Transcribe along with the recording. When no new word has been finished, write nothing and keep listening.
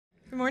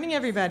morning,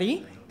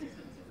 everybody.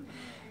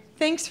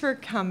 Thanks for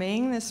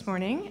coming this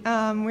morning.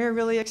 We're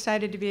really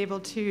excited to be able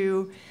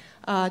to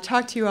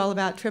talk to you all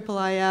about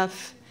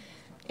IIF,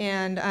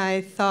 and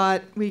I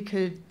thought we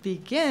could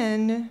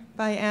begin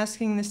by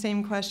asking the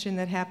same question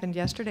that happened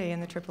yesterday in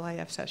the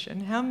IIF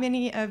session. How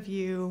many of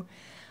you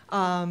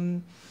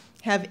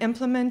have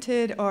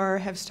implemented or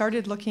have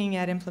started looking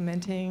at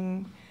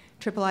implementing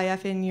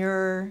IIF in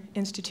your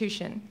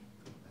institution?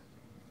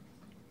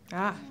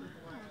 Ah.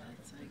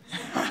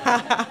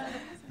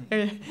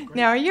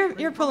 Now,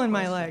 you're pulling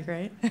my leg,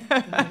 right?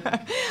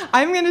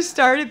 I'm going to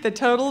start at the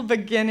total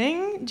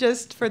beginning,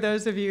 just for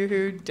those of you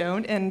who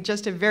don't, and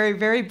just a very,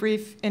 very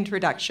brief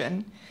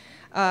introduction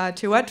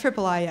to what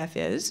IIF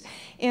is.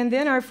 And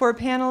then our four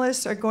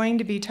panelists are going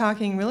to be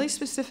talking really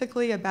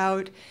specifically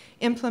about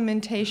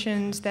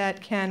implementations that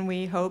can,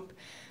 we hope,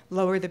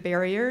 lower the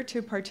barrier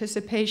to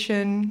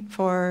participation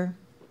for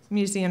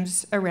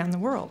museums around the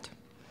world.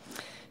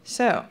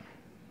 So,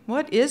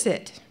 what is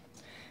it?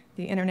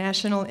 The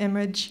International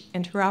Image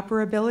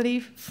Interoperability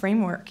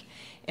Framework.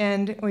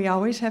 And we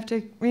always have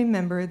to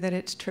remember that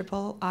it's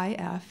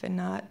IIF and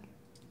not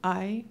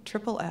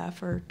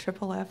IIFF or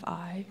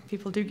FFI.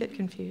 People do get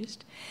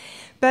confused.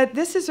 But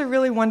this is a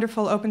really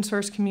wonderful open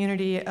source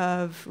community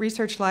of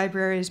research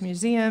libraries,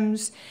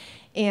 museums,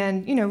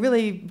 and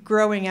really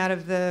growing out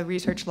of the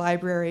research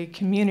library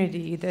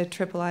community, the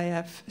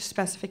IIF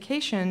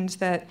specifications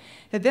that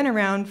have been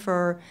around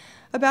for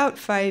about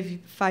five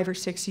or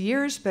 6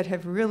 years, but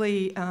have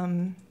really,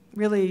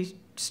 really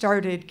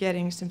started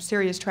getting some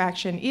serious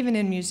traction, even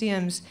in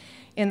museums,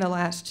 in the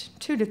last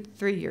 2 to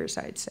 3 years,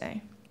 I'd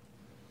say.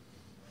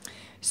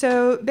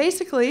 So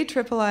basically,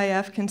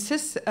 IIF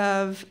consists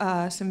of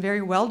some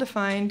very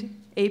well-defined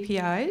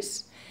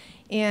APIs,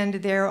 and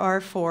there are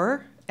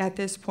 4 at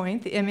this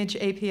point: the Image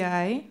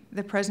API,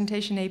 the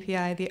Presentation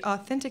API, the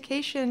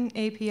Authentication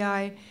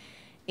API,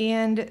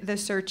 and the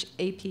Search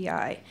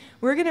API.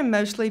 We're going to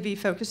mostly be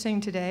focusing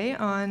today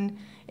on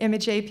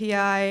Image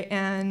API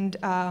and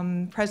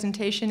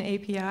Presentation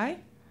API.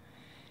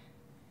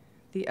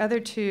 The other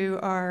 2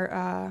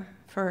 are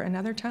for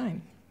another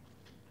time.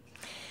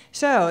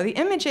 So the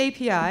Image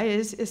API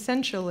is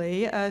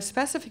essentially a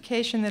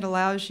specification that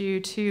allows you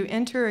to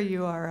enter a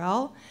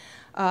URL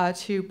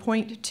to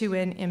point to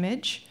an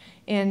image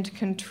and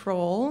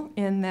control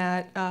in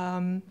that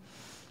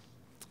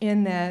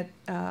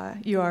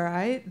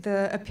URI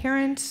the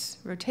appearance,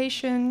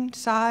 rotation,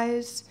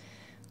 size,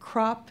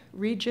 crop,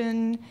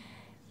 region,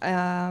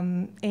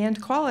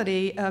 and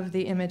quality of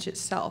the image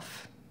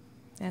itself.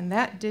 And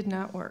that did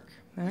not work.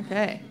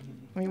 Okay,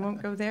 we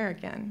won't go there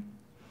again.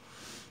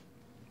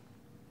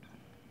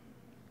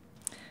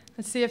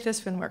 Let's see if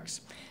this one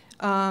works.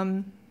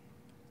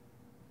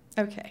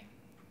 Okay,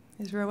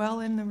 is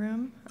Roel in the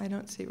room? I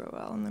don't see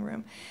Roel in the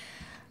room.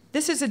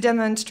 This is a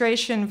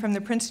demonstration from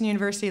the Princeton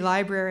University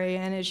Library,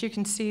 and as you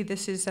can see,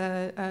 this is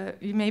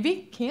you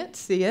maybe can't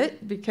see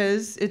it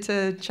because it's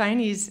a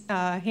Chinese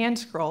hand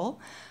scroll.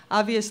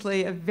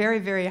 Obviously, a very,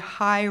 very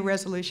high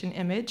resolution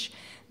image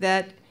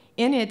that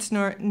in its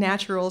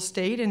natural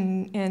state,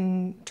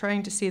 and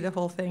trying to see the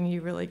whole thing, you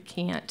really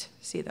can't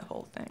see the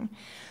whole thing.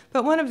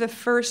 But one of the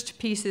first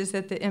pieces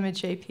that the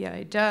Image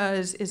API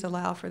does is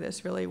allow for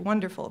this really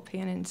wonderful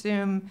pan and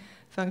zoom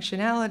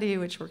functionality,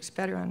 which works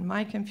better on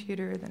my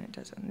computer than it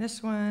does on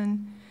this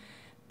one.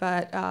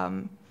 But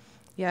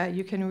yeah,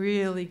 you can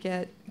really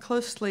get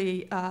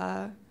closely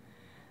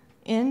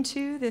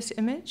into this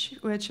image,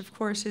 which of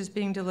course is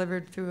being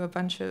delivered through a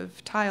bunch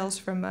of tiles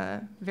from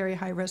a very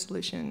high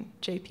resolution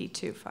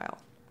JP2 file.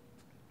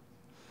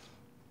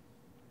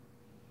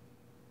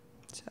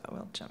 So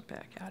we'll jump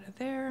back out of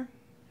there.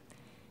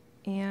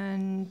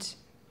 And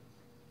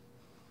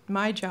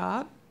my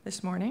job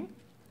this morning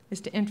is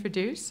to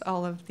introduce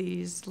all of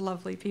these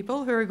lovely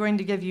people who are going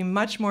to give you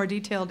much more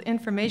detailed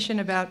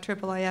information about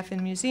IIF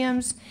in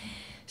museums,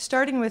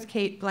 starting with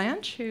Kate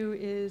Bianch, who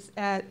is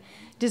at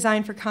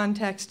Design for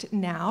Context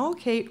now.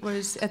 Kate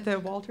was at the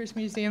Walters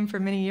Museum for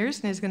many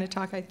years and is going to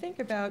talk, I think,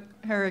 about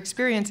her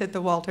experience at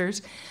the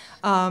Walters.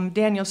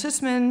 Daniel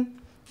Sissman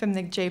from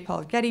the J.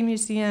 Paul Getty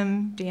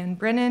Museum, Dan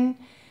Brennan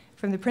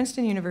from the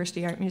Princeton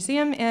University Art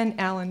Museum, and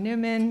Alan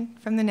Newman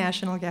from the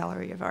National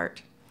Gallery of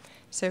Art.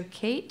 So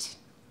Kate,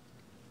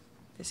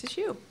 this is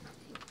you.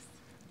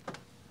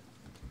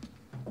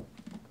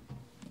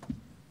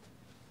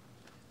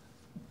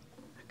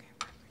 Okay,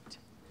 perfect.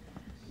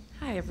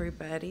 Hi,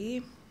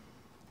 everybody.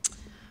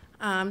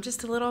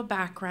 Just a little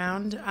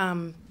background.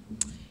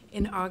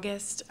 In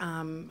August,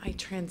 I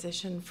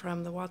transitioned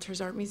from the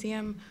Walters Art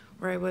Museum,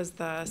 where I was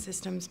the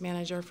systems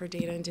manager for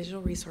data and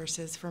digital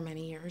resources for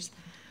many years.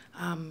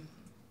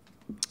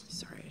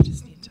 Sorry, I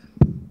just need to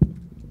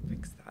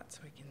fix that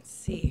so I can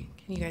see.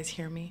 Can you guys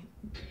hear me?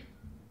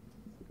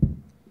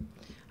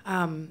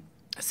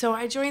 So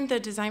I joined the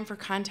Design for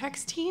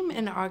Context team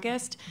in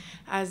August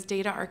as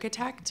data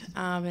architect,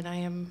 and I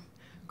am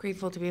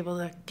grateful to be able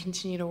to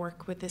continue to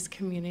work with this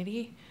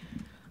community.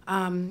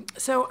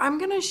 So I'm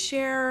going to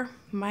share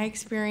my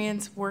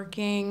experience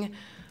working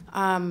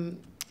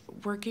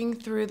working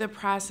through the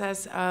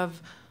process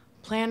of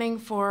planning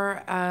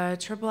for a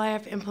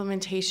IIIF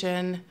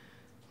implementation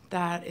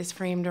that is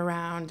framed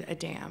around a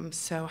dam.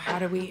 So how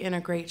do we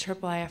integrate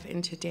IIIF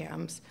into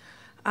dams?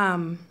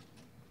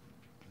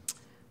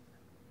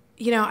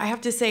 You know, I have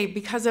to say,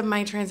 because of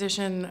my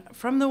transition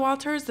from the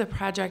Walters, the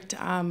project,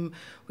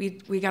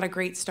 we got a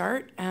great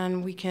start,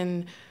 and we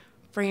can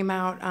frame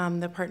out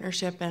the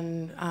partnership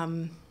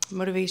and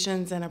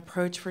motivations and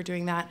approach for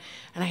doing that.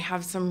 And I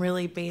have some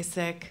really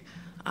basic,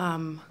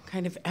 kind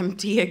of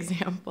empty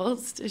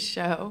examples to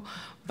show.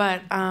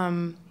 But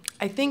I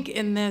think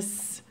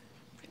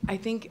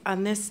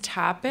on this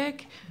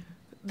topic,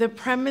 the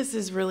premise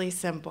is really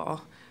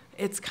simple.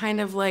 It's kind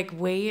of like,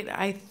 wait,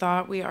 I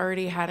thought we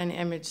already had an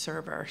image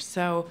server.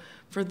 So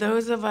for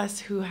those of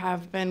us who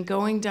have been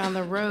going down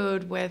the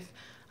road with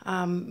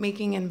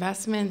making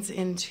investments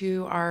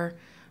into our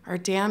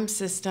dam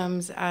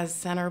systems as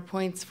center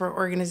points for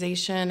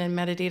organization and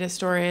metadata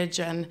storage,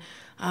 and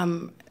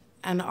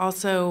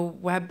also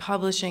web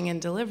publishing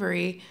and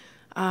delivery,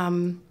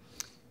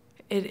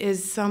 it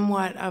is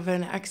somewhat of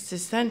an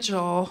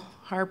existential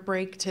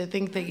heartbreak to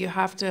think that you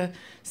have to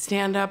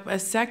stand up a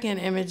second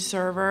image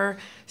server,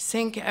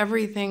 sync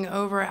everything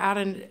over,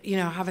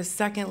 have a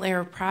second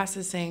layer of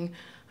processing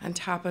on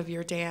top of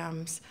your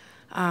dams.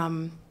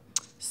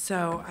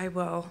 So I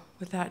will,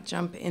 with that,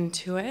 jump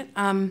into it.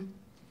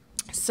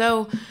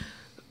 So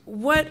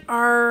what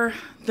are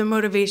the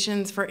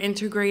motivations for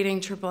integrating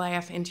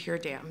IIIF into your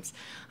dams?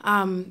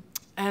 And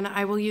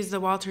I will use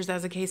the Walters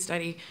as a case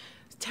study.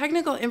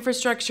 Technical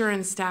infrastructure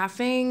and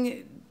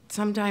staffing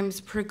sometimes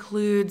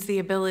precludes the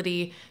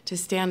ability to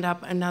stand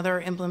up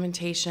another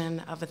implementation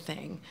of a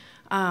thing.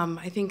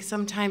 I think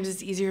sometimes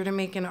it's easier to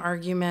make an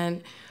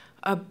argument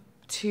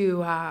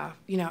to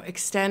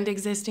extend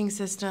existing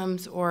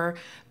systems or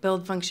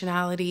build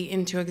functionality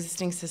into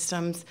existing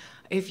systems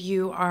if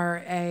you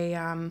are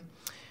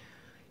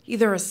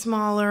either a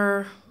small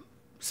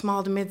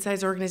to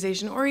mid-sized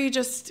organization, or you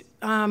just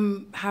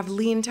have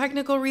lean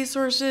technical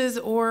resources,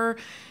 or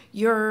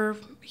your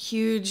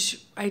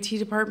huge IT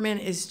department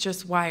is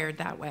just wired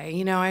that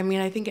way.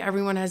 I think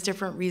everyone has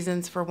different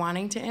reasons for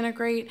wanting to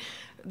integrate.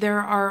 There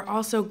are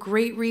also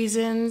great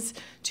reasons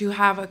to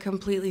have a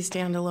completely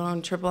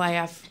standalone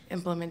IIIF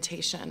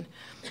implementation.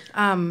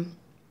 From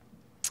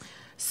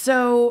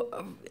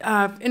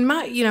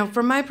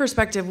my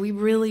perspective,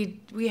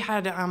 we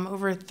had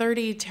over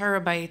 30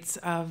 terabytes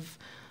of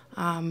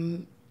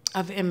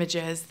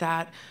images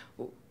that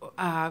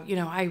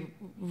I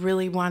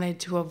really wanted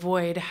to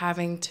avoid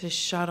having to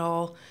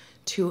shuttle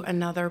to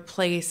another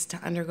place to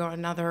undergo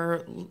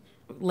another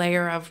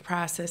layer of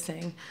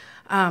processing.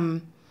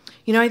 I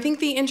think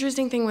the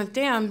interesting thing with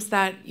dams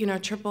that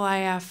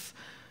IIIF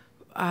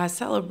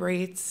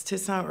celebrates to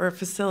some, or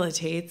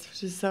facilitates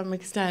to some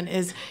extent,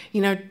 is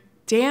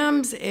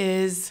dams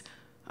is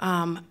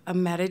a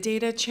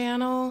metadata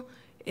channel.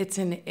 It's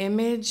an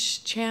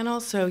image channel,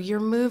 so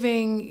you're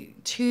moving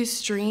two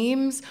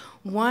streams.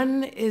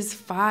 One is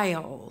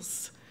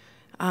files,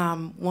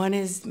 one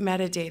is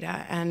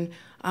metadata, and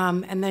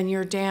then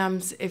your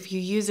dams, if you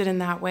use it in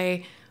that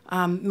way,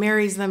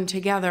 marries them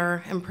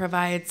together and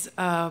provides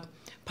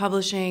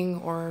publishing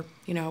or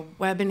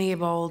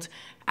web-enabled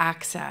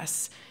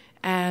access.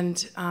 And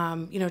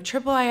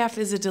IIIF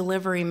is a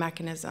delivery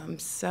mechanism.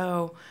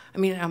 So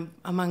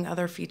among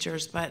other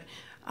features, but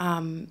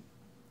I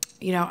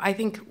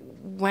think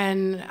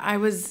when I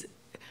was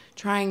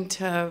trying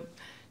to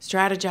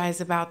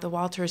strategize about the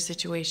Walters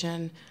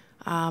situation,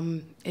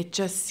 it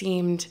just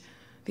seemed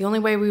the only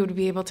way we would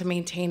be able to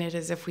maintain it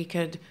is if we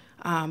could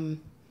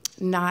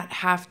not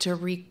have to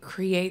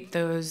recreate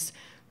those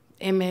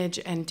image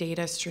and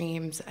data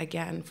streams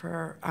again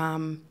for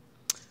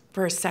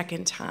a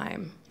second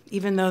time,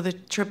 even though the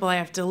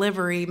IIIF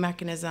delivery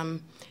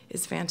mechanism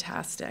is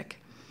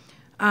fantastic.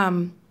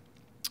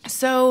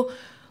 So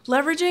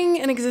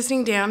leveraging an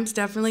existing dams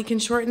definitely can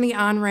shorten the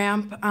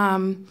on-ramp.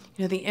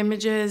 The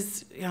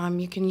images,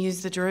 you can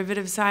use the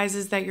derivative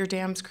sizes that your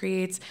dams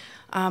creates.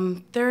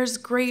 There's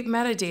great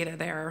metadata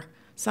there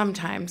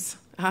sometimes.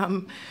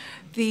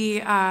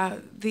 The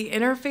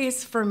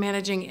interface for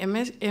managing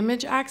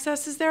image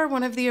access is there.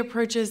 One of the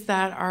approaches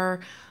that our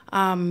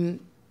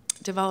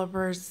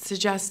developers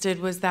suggested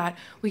was that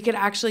we could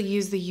actually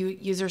use the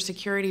user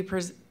security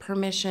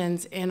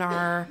permissions in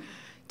our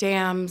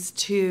dams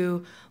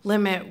to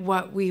limit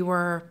what we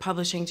were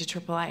publishing to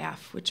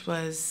IIIF, which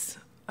was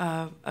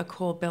a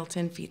cool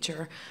built-in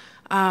feature.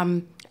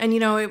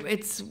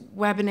 It's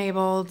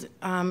web-enabled,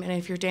 and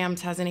if your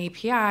dams has an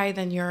API,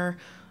 then you're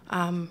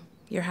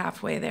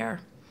halfway there.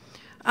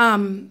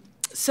 And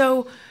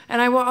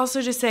I will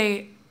also just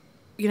say,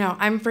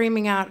 I'm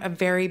framing out a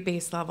very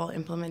base level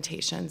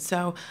implementation.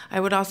 So I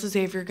would also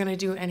say if you're going to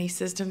do any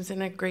systems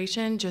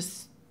integration,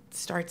 just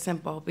start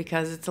simple,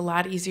 because it's a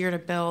lot easier to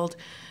build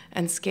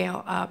and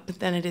scale up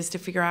than it is to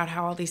figure out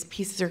how all these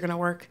pieces are going to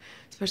work,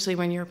 especially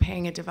when you're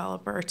paying a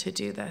developer to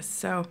do this.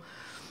 So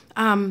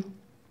I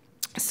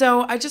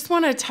just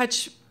want to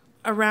touch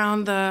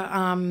around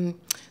the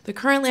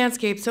current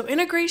landscape. So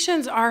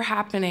integrations are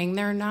happening.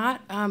 They're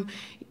not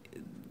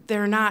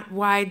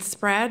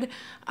widespread.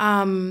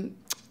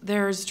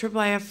 There's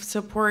IIF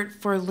support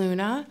for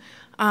Luna.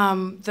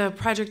 The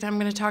project I'm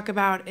going to talk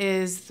about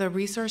is the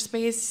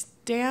resource-based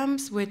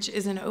dams, which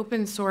is an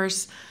open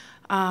source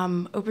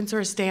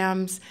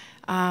dams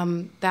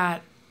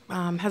that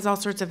has all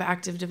sorts of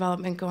active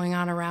development going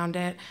on around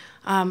it.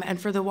 And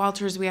for the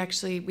Walters,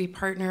 we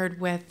partnered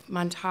with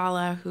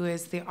Montala, who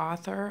is the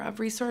author of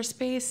Resource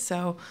Base.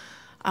 So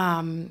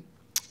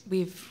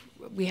we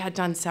had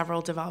done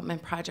several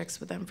development projects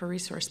with them for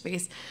Resource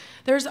Base.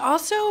 There's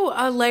also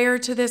a layer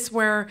to this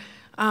where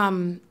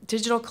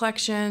digital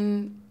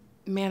collection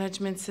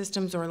management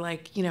systems, or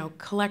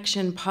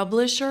collection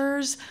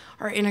publishers,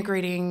 are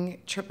integrating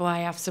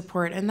IIF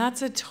support, and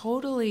that's a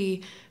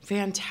totally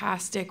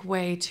fantastic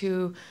way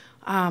to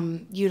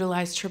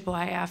utilize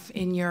IIF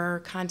in your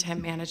content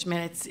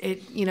management.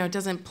 It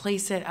doesn't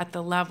place it at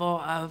the level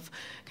of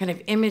kind of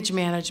image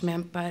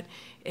management, but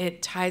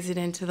it ties it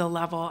into the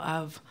level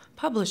of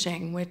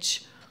publishing,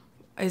 which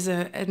is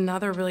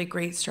another really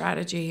great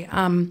strategy.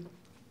 And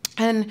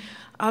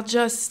I'll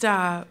just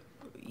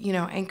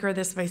anchor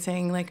this by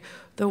saying,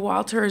 the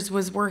Walters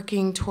was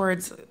working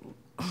towards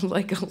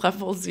a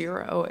level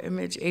 0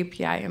 image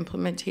API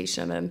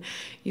implementation, and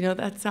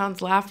that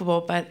sounds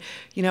laughable, but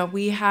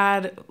we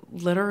had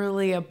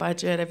literally a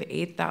budget of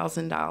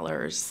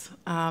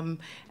 $8,000,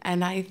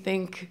 and I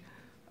think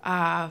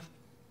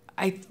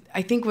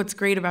what's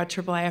great about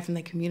IIF in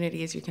the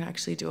community is you can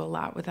actually do a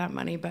lot with that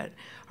money, but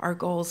our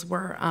goals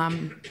were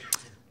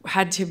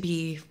had to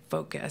be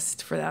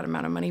focused for that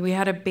amount of money. We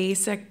had a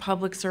basic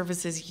public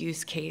services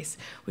use case,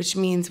 which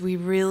means we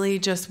really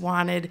just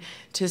wanted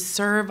to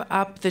serve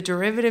up the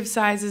derivative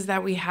sizes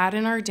that we had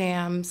in our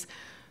dams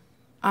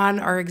on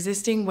our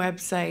existing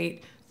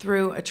website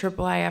through a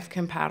IIF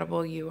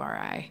compatible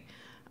URI.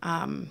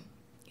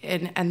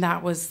 And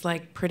that was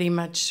pretty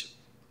much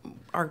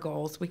our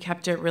goals. We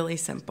kept it really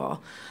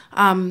simple.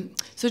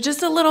 So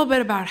just a little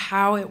bit about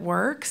how it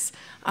works.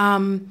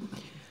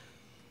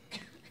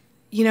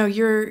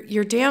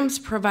 Your dams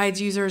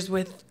provides users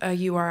with a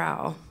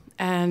URL,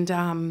 and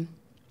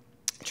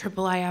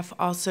IIF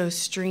also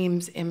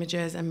streams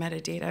images and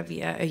metadata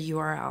via a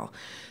URL.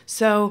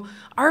 So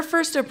our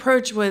first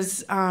approach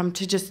was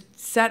to just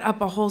set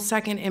up a whole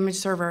second image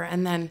server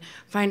and then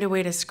find a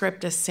way to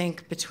script a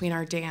sync between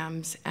our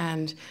dams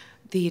and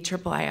the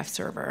IIF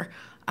server.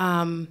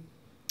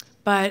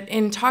 But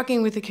in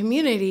talking with the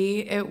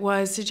community, it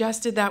was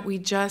suggested that we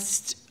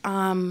just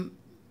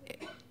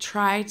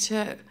try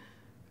to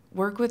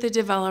work with a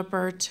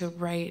developer to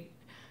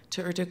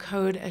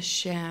code a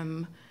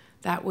shim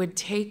that would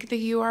take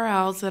the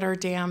URLs that our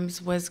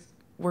dams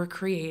were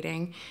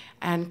creating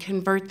and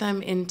convert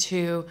them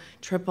into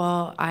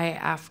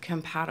IIF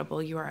compatible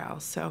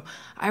URLs. So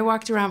I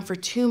walked around for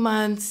 2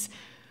 months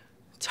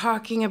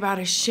talking about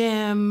a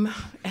shim,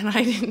 and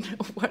I didn't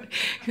know what.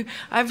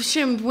 I've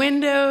shimmed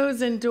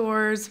windows and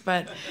doors,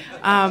 but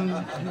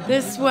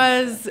this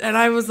was, and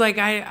I was like,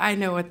 I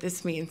know what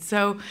this means.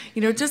 So,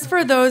 just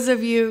for those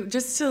of you,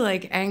 just to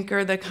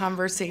anchor the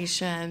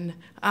conversation,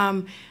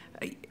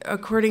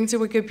 according to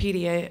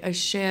Wikipedia, a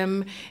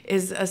shim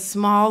is a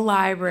small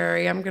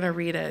library. I'm going to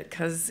read it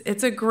because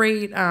it's a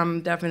great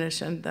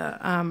definition.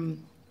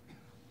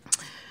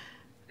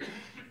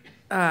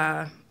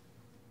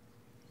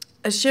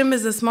 A shim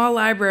is a small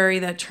library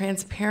that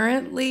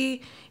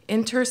transparently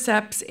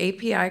intercepts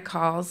API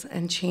calls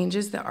and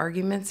changes the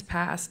arguments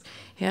passed,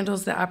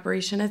 handles the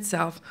operation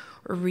itself,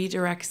 or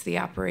redirects the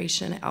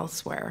operation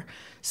elsewhere.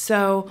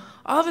 So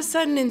all of a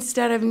sudden,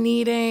 instead of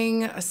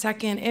needing a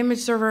second image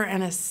server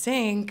and a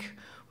sync,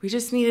 we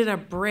just needed a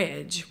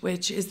bridge,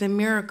 which is the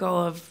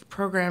miracle of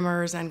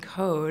programmers and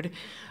code.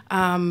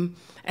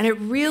 And it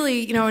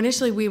really,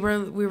 initially we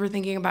were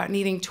thinking about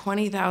needing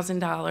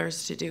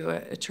 $20,000 to do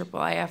a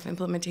IIF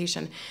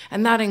implementation,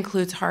 and that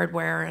includes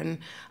hardware and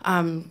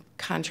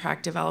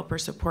contract developer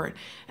support.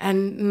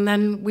 And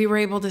then we were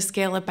able to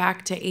scale it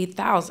back to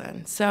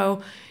 $8,000.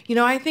 So,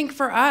 I think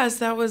for us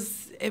that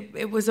was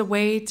it was a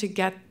way to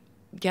get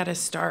a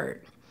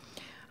start.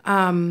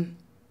 And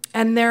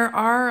there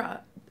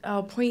are.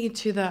 I'll point you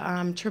to the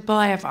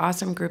IIF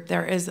Awesome group.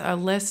 There is a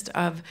list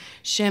of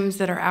shims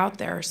that are out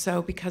there.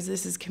 So because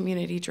this is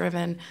community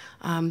driven,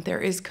 there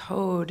is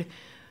code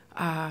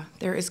out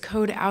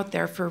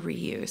there for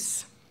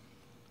reuse.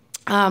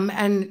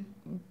 And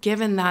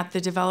given that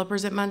the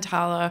developers at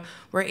Montala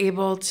were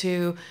able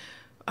to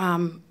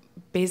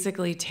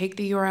basically take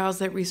the URLs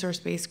that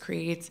ResourceBase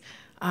creates,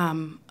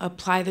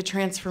 apply the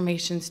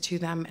transformations to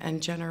them,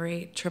 and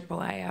generate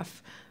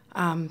IIF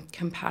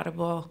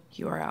compatible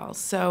URLs.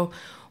 So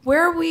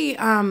where we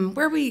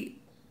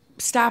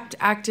stopped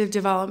active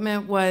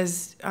development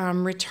was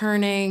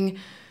returning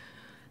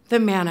the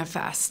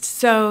manifest.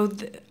 So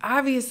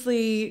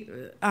obviously,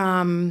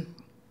 so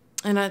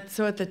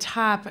at the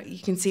top you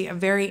can see a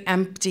very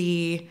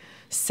empty,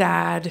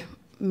 sad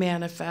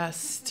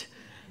manifest,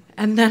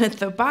 and then at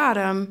the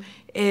bottom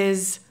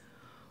is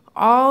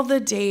all the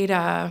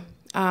data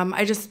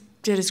I just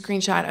did a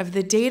screenshot of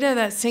the data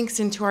that syncs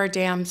into our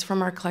dams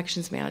from our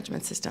collections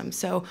management system.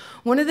 So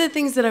one of the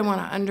things that I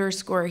want to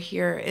underscore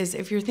here is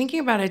if you're thinking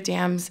about a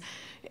dams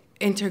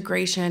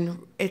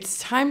integration, it's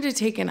time to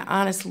take an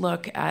honest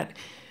look at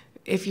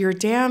if your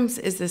dams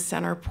is the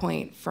center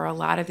point for a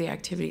lot of the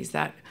activities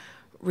that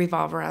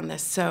revolve around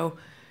this. So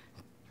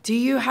do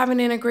you have an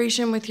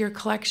integration with your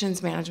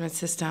collections management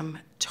system?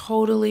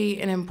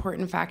 Totally an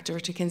important factor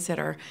to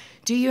consider.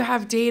 Do you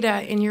have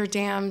data in your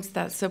dams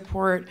that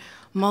support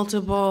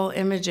multiple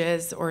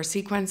images or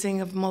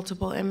sequencing of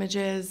multiple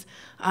images?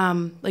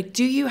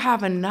 Do you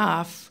have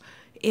enough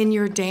in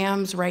your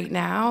dams right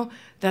now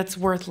that's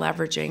worth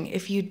leveraging?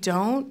 If you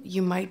don't,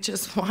 you might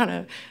just want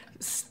to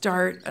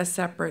start a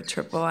separate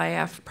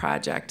IIF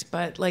project.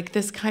 But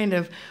this kind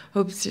of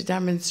hopes to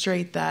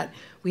demonstrate that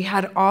we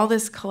had all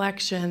this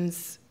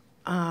collections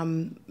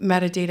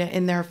metadata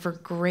in there for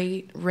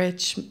great,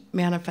 rich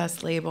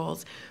manifest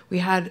labels. We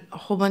had a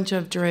whole bunch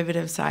of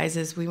derivative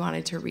sizes we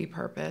wanted to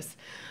repurpose.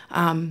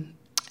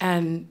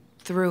 And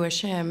through a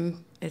shim,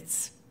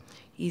 it's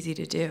easy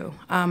to do.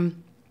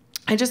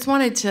 I just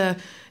wanted to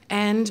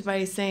end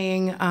by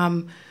saying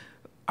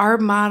our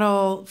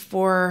model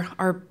for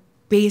our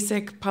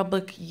basic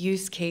public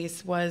use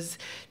case was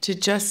to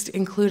just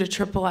include a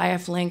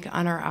IIF link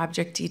on our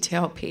object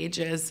detail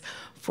pages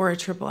for a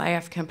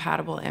IIF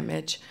compatible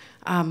image.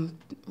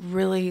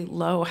 Really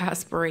low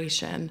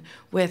aspiration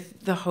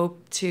with the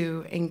hope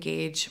to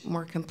engage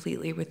more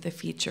completely with the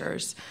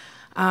features.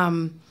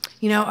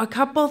 A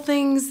couple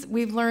things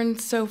we've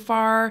learned so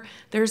far.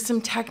 There's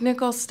some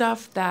technical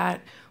stuff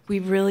that we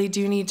really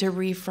do need to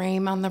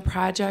reframe on the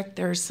project.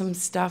 There's some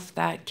stuff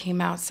that came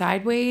out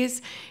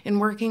sideways in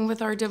working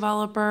with our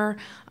developer.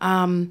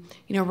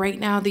 Right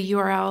now the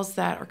URLs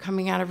that are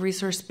coming out of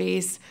resource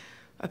space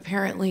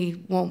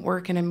apparently won't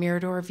work in a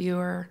Mirador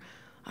viewer.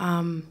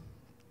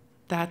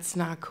 That's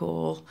not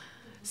cool.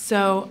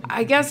 So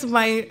I guess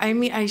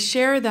I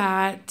share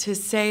that to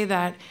say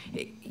that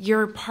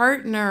your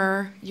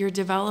partner, your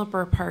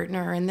developer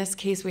partner, in this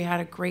case we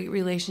had a great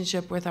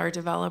relationship with our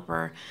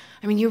developer.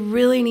 You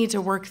really need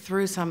to work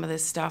through some of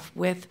this stuff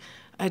with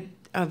a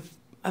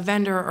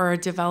vendor or a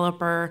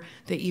developer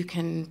that you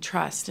can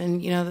trust.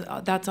 And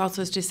that's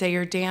also to say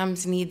your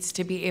dams needs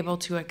to be able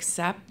to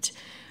accept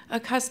a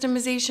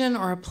customization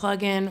or a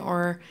plugin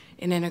or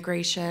an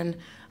integration.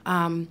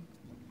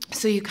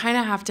 So you kind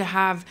of have to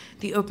have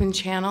the open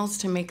channels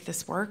to make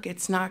this work.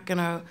 It's not going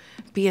to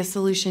be a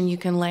solution you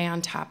can lay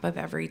on top of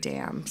every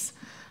dams.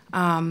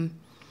 But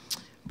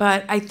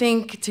I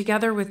think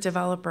together with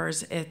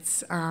developers,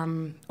 it's,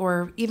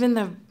 or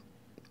even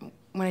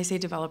when I say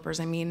developers,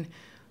 I mean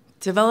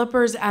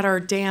developers at our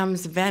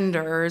dams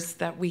vendors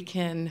that we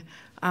can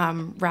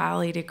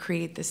rally to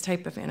create this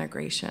type of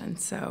integration.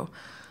 So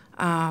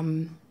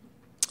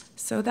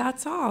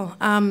that's all.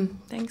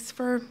 Thanks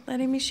for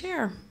letting me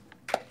share.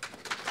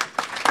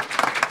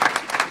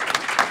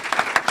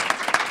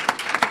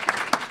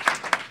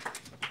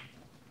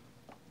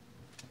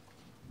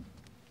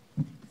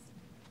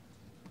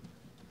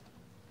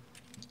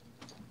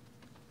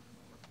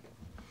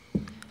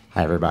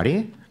 Hi,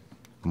 everybody.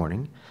 Good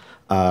morning.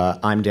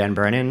 I'm Dan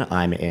Brennan.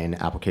 I'm an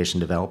application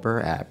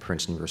developer at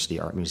Princeton University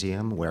Art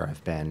Museum, where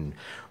I've been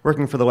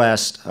working for the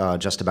last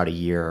just about a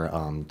year,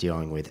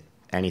 dealing with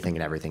anything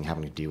and everything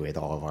having to do with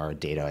all of our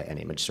data and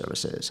image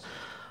services.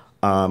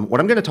 What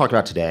I'm going to talk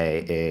about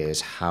today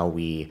is how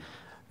we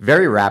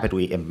very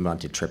rapidly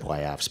implemented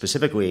IIF,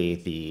 specifically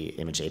the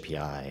image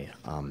API,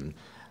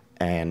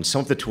 and some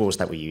of the tools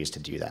that we use to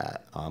do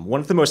that. One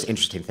of the most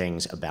interesting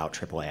things about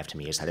IIF to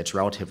me is that it's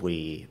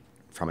relatively,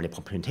 from an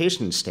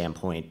implementation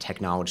standpoint,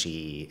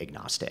 technology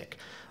agnostic.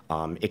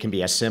 It can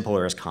be as simple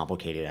or as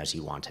complicated as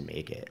you want to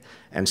make it.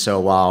 And so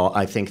while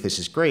I think this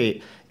is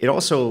great, it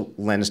also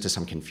lends to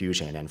some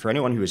confusion. And for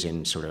anyone who was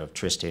in sort of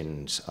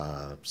Tristan's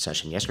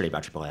session yesterday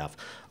about IIF,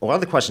 a lot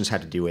of the questions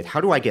had to do with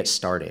how do I get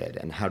started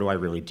and how do I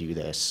really do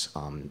this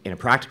in a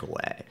practical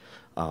way?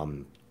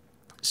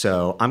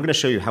 So I'm going to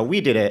show you how we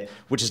did it,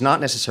 which is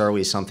not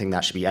necessarily something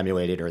that should be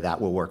emulated or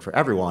that will work for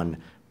everyone,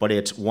 but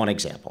it's one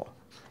example.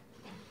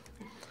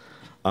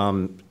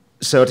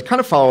 So to kind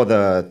of follow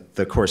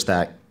the course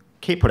that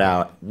Kate put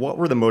out, what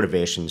were the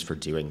motivations for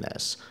doing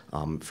this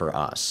for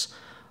us?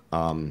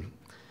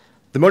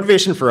 The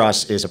motivation for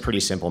us is a pretty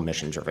simple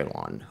mission-driven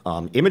one.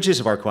 Images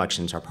of our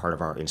collections are part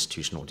of our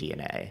institutional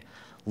DNA.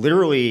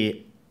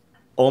 Literally,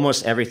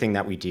 almost everything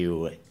that we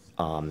do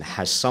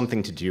has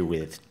something to do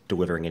with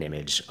delivering an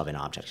image of an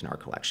object in our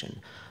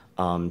collection.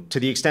 To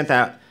the extent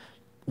that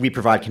we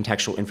provide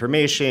contextual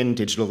information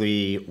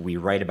digitally, we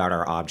write about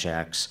our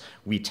objects,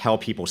 we tell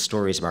people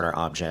stories about our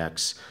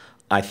objects.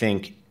 I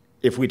think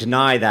if we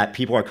deny that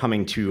people are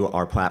coming to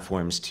our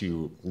platforms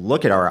to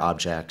look at our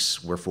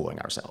objects, we're fooling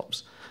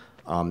ourselves.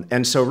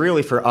 And so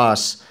really for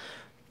us,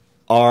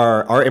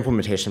 our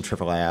implementation of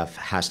IIF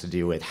has to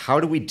do with how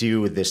do we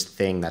do this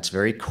thing that's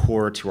very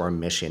core to our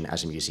mission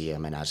as a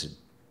museum and as a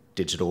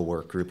digital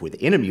work group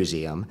within a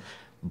museum,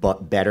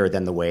 but better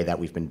than the way that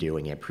we've been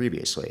doing it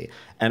previously.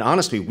 And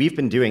honestly, we've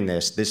been doing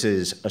this. This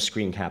is a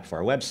screen cap for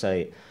our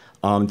website.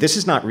 This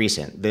is not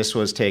recent. This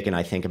was taken,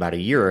 I think, about a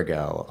year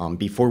ago,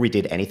 before we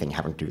did anything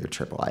having to do with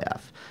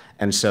IIF.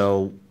 And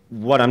so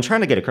what I'm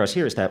trying to get across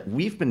here is that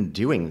we've been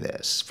doing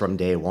this from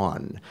day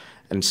one.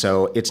 And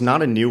so it's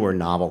not a new or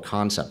novel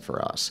concept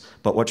for us.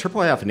 But what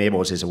IIF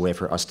enables is a way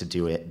for us to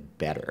do it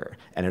better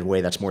and in a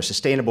way that's more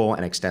sustainable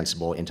and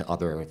extensible into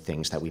other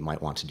things that we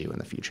might want to do in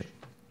the future.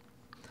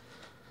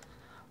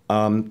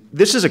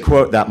 This is a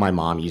quote that my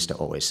mom used to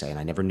always say, and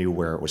I never knew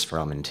where it was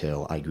from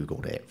until I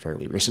Googled it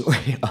fairly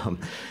recently.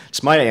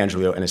 It's Maya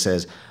Angelou, and it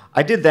says,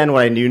 "I did then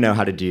what I knew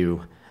how to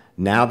do.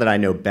 Now that I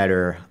know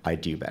better, I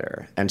do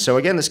better." And so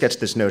again, this gets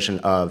this notion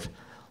of,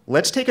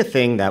 let's take a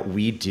thing that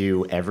we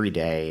do every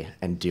day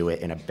and do it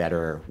in a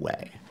better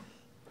way.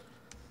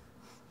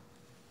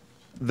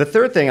 The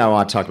third thing I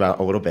want to talk about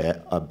a little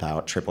bit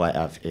about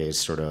IIF is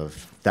sort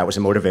of, that was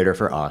a motivator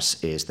for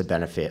us, is the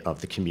benefit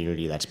of the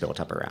community that's built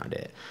up around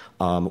it.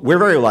 We're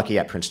very lucky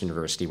at Princeton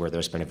University where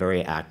there's been a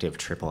very active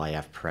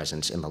IIF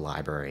presence in the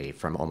library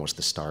from almost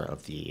the start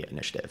of the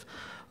initiative.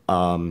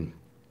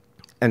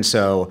 And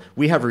so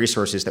we have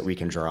resources that we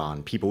can draw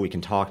on, people we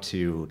can talk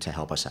to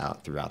help us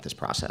out throughout this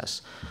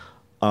process.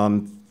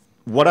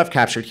 What I've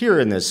captured here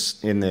in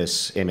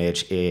this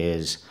image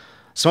is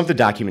some of the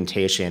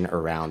documentation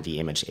around the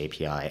image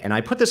API. And I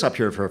put this up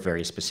here for a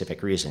very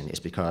specific reason, is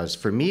because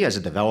for me as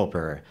a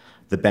developer,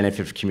 the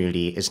benefit of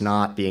community is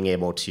not being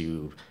able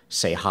to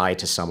say hi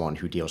to someone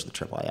who deals with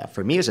IIF.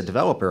 For me as a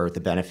developer, the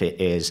benefit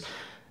is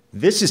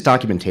this is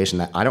documentation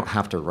that I don't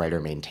have to write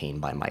or maintain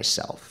by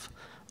myself.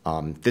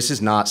 This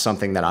is not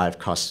something that I've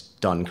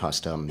done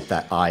custom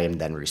that I am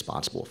then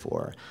responsible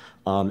for.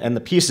 And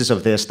the pieces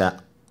of this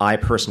that I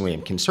personally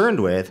am concerned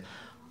with,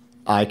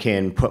 I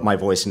can put my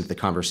voice into the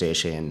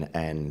conversation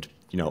and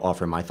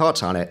offer my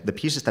thoughts on it. The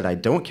pieces that I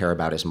don't care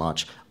about as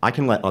much, I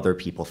can let other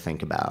people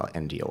think about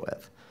and deal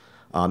with.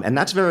 And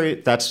that's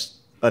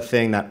a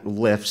thing that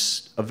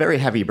lifts a very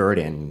heavy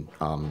burden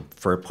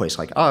for a place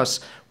like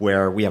us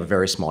where we have a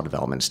very small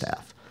development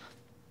staff.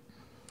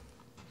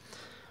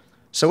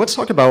 So let's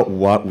talk about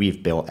what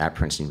we've built at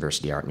Princeton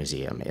University Art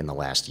Museum in the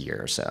last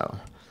year or so.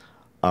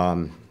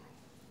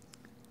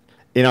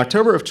 In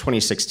October of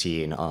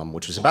 2016,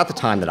 which was about the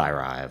time that I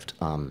arrived,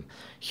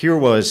 here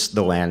was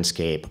the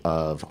landscape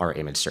of our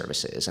image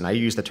services. And I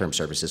use the term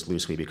services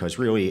loosely because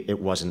really it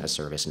wasn't a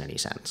service in any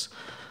sense.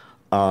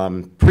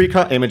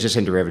 Pre-cut images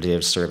and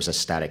derivatives serves as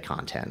static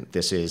content.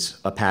 This is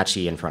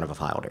Apache in front of a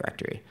file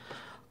directory.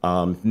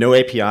 No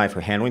API for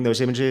handling those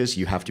images.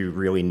 You have to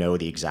really know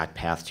the exact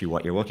path to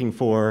what you're looking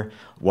for.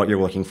 What you're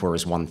looking for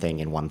is one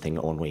thing and one thing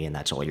only, and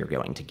that's all you're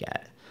going to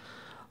get.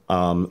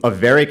 A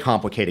very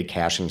complicated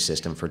caching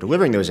system for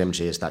delivering those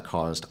images that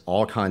caused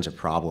all kinds of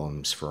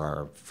problems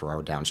for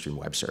our downstream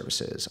web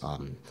services.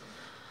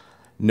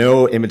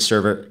 No image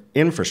server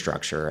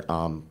infrastructure.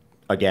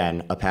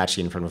 Again,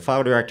 Apache in front of a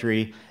file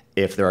directory.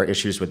 If there are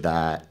issues with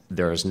that,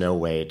 there is no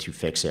way to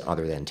fix it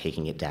other than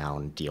taking it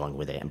down, dealing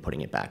with it, and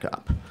putting it back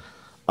up.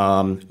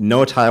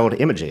 No tiled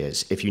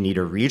images. If you need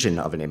a region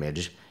of an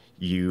image,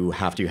 you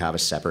have to have a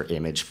separate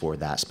image for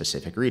that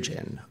specific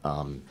region.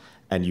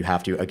 And you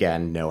have to,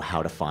 again, know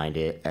how to find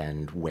it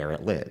and where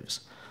it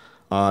lives.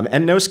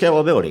 And no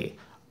scalability.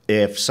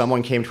 If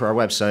someone came to our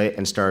website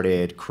and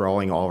started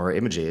crawling all of our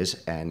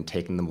images and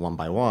taking them one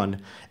by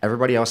one,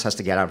 everybody else has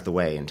to get out of the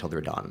way until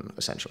they're done,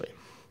 essentially.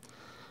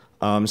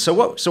 So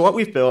what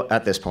we've built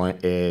at this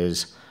point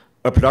is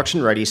a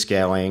production-ready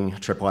scaling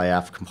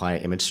IIF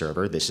compliant image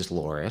server. This is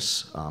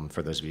Loris,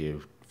 for those of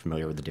you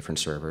familiar with the different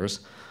servers.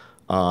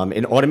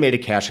 An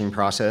automated caching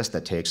process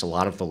that takes a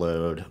lot of the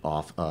load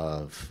off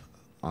of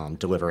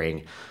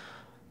delivering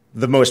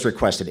the most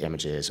requested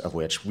images, of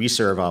which we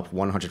serve up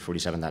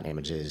 147,000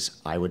 images.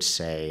 I would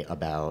say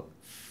about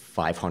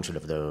 500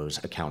 of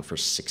those account for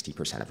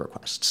 60% of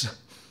requests.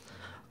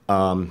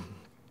 Again,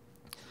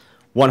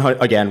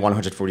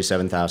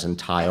 147,000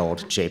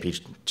 tiled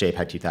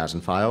JPEG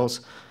 2000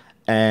 files.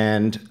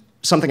 And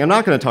something I'm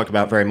not going to talk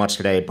about very much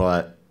today,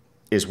 but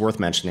is worth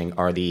mentioning,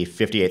 are the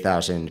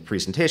 58,000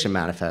 presentation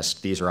manifests.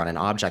 These are on an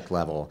object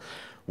level,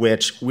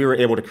 which we were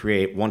able to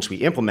create once we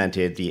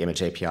implemented the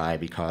image API,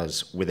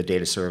 because with a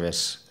data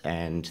service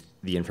and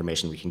the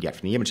information we can get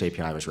from the image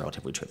API was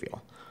relatively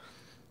trivial.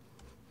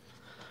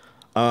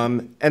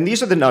 And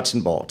these are the nuts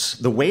and bolts.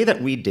 The way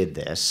that we did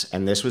this,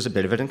 and this was a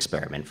bit of an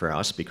experiment for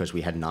us because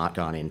we had not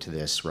gone into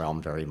this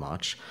realm very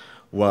much,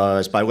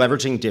 was by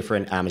leveraging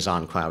different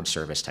Amazon Cloud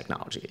Service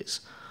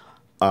technologies.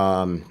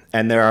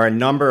 And there are a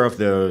number of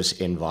those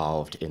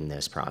involved in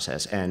this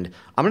process. And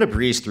I'm going to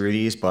breeze through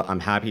these, but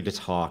I'm happy to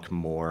talk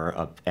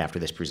more after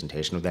this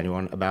presentation with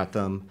anyone about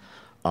them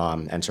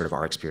and sort of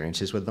our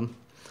experiences with them.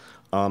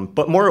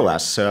 But more or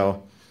less,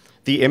 so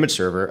the image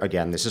server,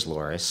 again, this is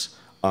Loris.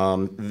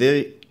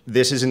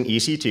 This is an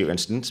EC2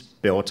 instance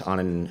built on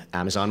an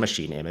Amazon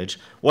machine image.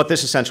 What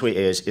this essentially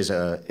is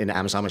an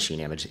Amazon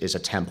machine image is a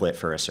template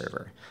for a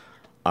server.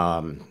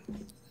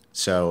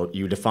 So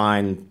you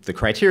define the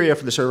criteria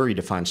for the server, you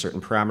define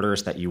certain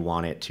parameters that you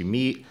want it to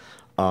meet,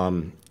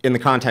 In the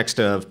context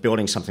of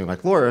building something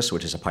like Loris,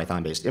 which is a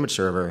Python-based image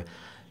server,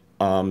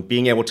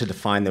 being able to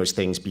define those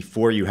things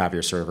before you have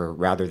your server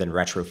rather than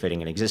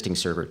retrofitting an existing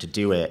server to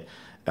do it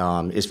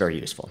is very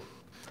useful.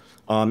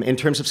 In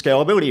terms of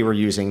scalability, we're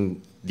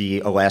using the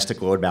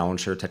elastic load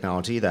balancer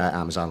technology that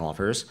Amazon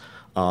offers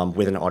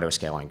with an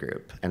auto-scaling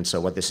group. And so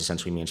what this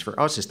essentially means for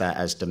us is that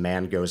as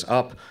demand goes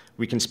up,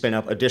 we can spin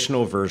up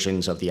additional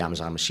versions of the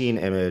Amazon machine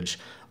image,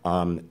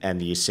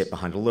 and these sit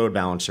behind a load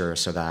balancer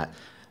so that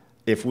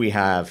if we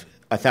have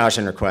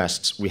 1,000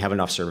 requests, we have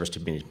enough servers to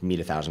meet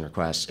 1,000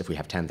 requests. If we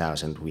have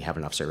 10,000, we have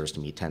enough servers to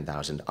meet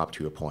 10,000 up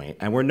to a point,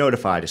 and we're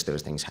notified as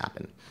those things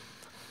happen.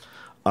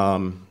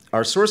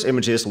 Our source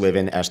images live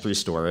in S3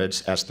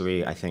 storage.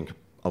 S3, I think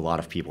a lot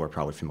of people are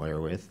probably familiar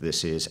with.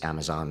 This is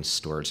Amazon's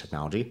storage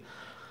technology.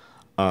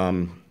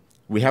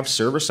 We have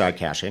server-side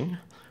caching,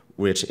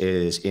 which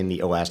is in the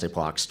Elastic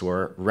Block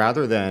Store,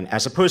 rather than,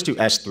 as opposed to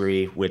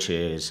S3, which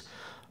is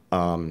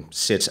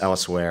sits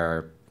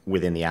elsewhere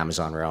within the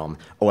Amazon realm.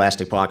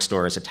 Elastic Block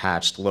Store is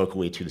attached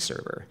locally to the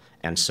server.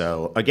 And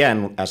so,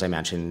 again, as I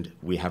mentioned,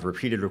 we have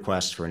repeated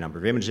requests for a number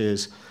of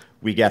images.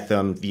 We get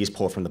them, these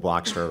pull from the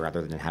block store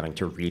rather than having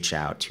to reach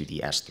out to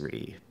the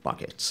S3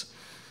 buckets.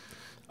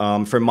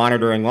 For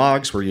monitoring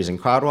logs, we're using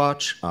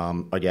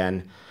CloudWatch.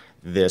 Again,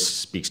 this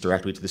speaks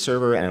directly to the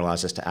server and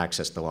allows us to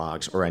access the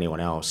logs or anyone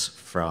else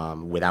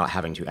without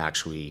having to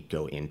actually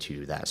go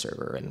into that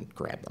server and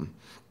grab them.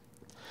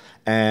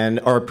 And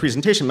our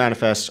presentation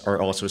manifests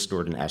are also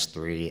stored in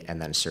S3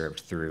 and then served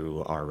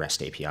through our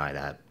REST API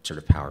that sort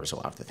of powers a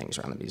lot of the things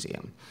around the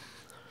museum.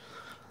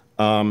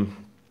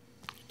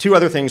 Two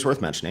other things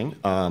worth mentioning.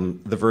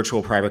 The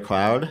virtual private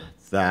cloud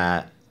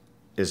that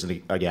is,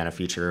 again, a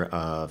feature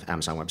of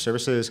Amazon Web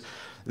Services.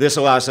 This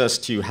allows us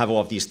to have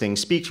all of these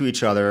things speak to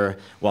each other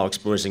while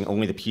exposing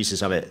only the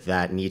pieces of it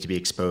that need to be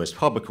exposed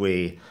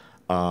publicly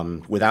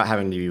without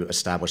having to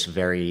establish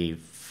very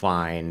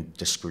fine,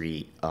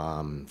 discrete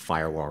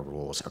firewall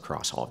rules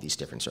across all of these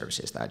different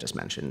services that I just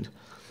mentioned.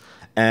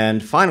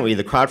 And finally,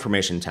 the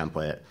CloudFormation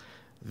template.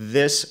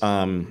 This,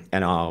 and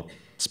I'll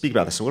speak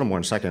about this a little more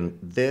in a second,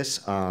 this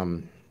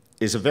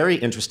is a very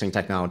interesting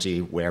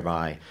technology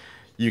whereby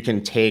you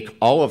can take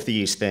all of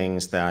these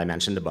things that I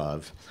mentioned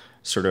above,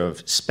 sort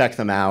of spec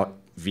them out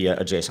via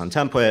a JSON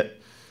template,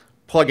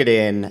 plug it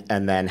in,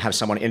 and then have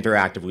someone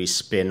interactively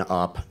spin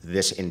up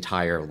this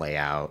entire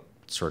layout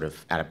sort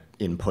of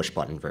in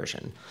push-button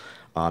version.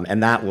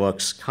 And that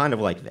looks kind of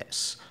like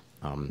this.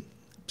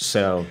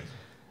 So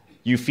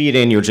you feed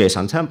in your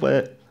JSON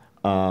template.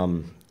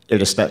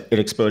 It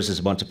exposes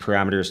a bunch of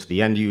parameters to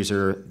the end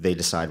user. They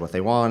decide what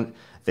they want.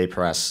 They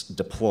press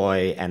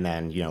deploy, and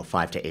then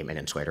 5 to 8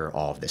 minutes later,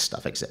 all of this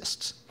stuff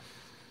exists.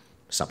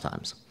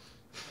 Sometimes.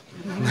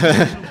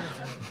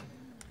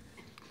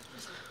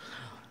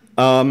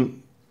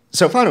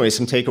 So finally,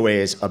 some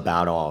takeaways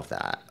about all of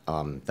that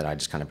that I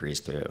just kind of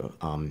breezed through.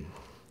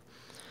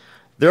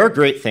 There are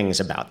great things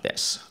about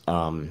this.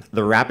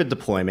 The rapid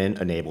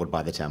deployment enabled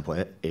by the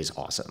template is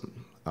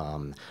awesome.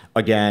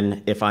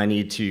 Again, if I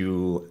need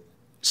to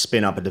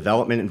spin up a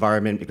development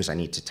environment because I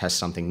need to test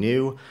something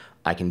new,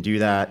 I can do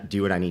that,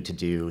 do what I need to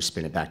do,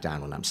 spin it back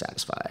down when I'm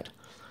satisfied.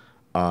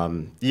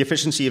 The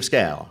efficiency of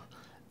scale.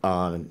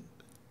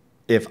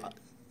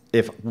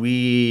 If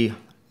we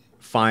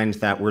find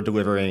that we're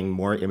delivering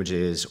more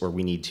images or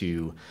we need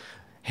to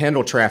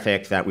handle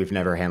traffic that we've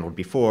never handled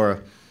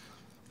before,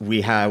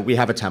 we have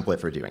a template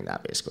for doing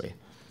that, basically.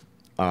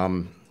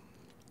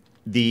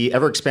 The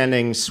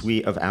ever-expanding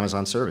suite of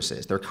Amazon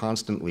services, they're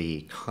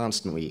constantly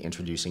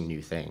introducing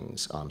new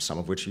things, some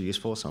of which are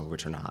useful, some of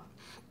which are not.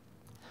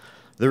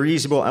 The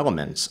reusable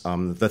elements,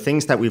 the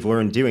things that we've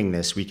learned doing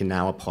this, we can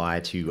now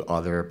apply to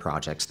other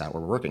projects that we're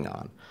working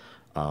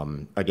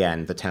on.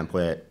 Again, the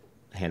template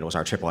handles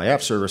our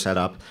IIF server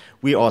setup.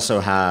 We also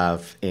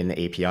have an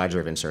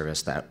API-driven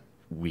service that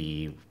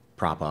we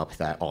prop up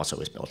that also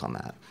is built on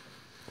that.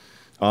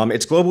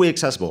 It's globally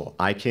accessible.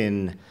 I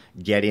can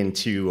get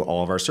into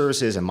all of our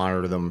services and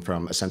monitor them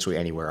from essentially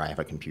anywhere I have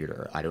a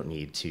computer. I don't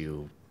need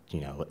to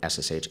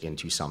SSH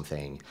into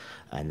something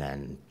and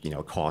then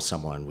call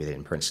someone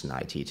within Princeton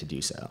IT to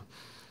do so.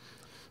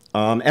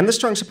 And the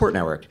strong support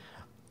network.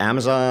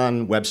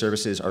 Amazon Web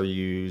Services are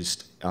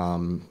used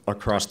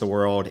across the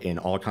world in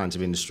all kinds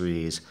of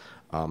industries.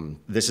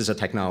 This is a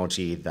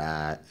technology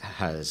that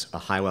has a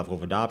high level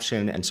of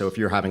adoption, and so if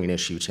you're having an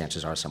issue,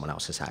 chances are someone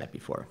else has had it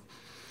before.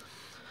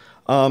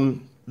 The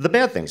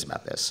bad things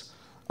about this.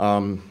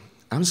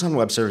 Amazon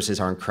Web Services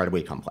are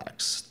incredibly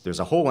complex. There's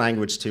a whole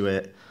language to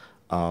it.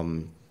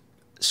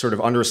 Sort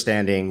of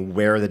understanding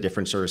where the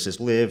different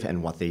services live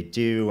and what they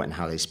do and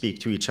how they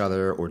speak to each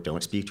other or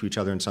don't speak to each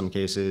other in some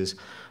cases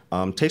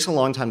takes a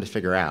long time to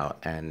figure out.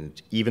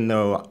 And even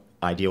though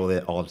I deal with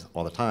it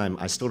all the time,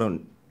 I still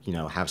don't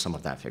have some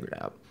of that figured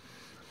out.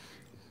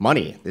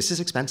 Money. This is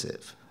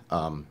expensive.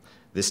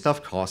 This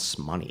stuff costs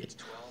money. It's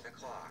 12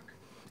 o'clock.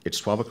 It's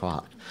 12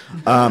 o'clock.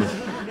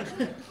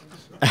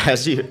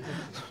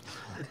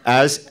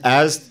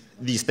 As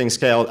these things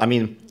scale, I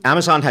mean,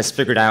 Amazon has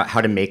figured out how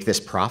to make this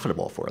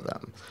profitable for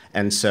them.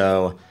 And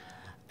so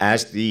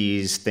as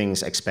these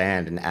things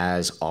expand and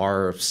as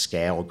our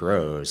scale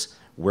grows,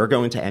 we're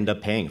going to end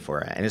up paying for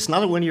it. And it's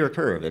not a linear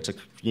curve. It's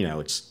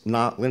it's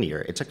not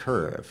linear. It's a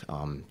curve.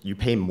 You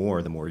pay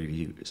more the more you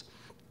use.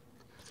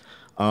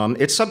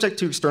 It's subject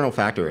to external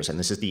factors, and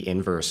this is the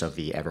inverse of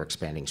the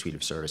ever-expanding suite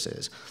of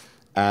services.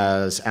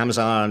 As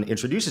Amazon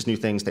introduces new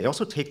things, they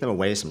also take them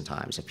away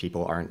sometimes if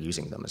people aren't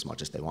using them as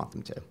much as they want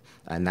them to.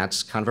 And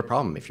that's kind of a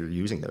problem if you're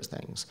using those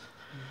things.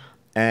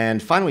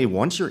 And finally,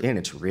 once you're in,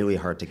 it's really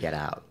hard to get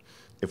out.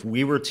 If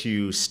we were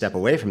to step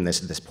away from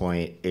this at this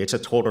point, it's a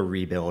total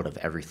rebuild of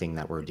everything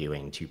that we're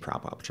doing to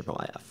prop up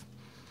IIIF.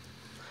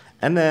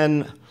 And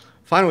then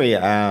finally,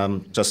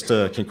 just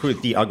to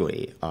conclude the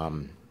ugly,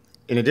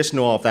 in addition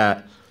to all of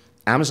that,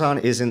 Amazon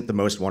isn't the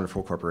most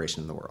wonderful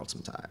corporation in the world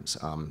sometimes.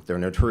 They're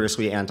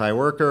notoriously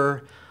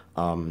anti-worker.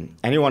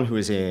 Anyone who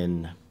is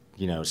in,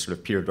 sort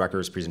of Peter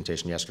Drucker's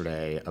presentation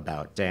yesterday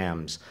about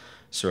dams,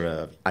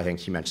 I think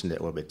he mentioned it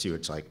a little bit too.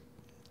 It's like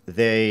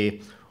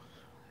they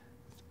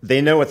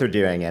know what they're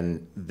doing,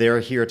 and they're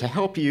here to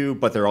help you,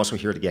 but they're also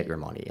here to get your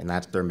money, and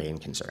that's their main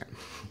concern.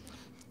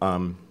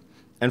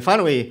 And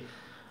finally,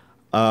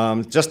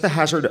 just the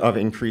hazard of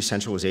increased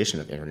centralization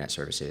of internet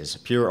services.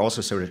 Peter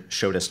also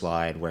showed a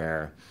slide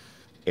where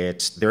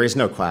there is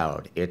no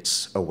cloud.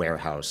 It's a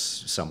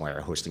warehouse somewhere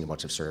hosting a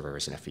bunch of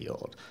servers in a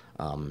field.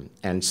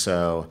 And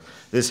so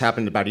this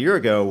happened about a year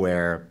ago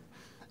where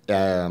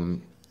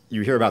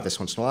you hear about this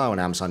once in a while when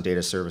Amazon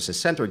Data Services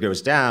Center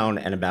goes down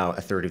and about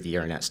a third of the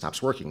internet stops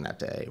working that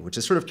day, which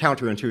is sort of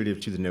counterintuitive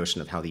to the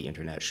notion of how the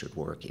internet should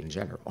work in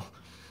general.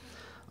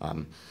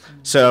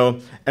 So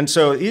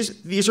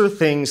these are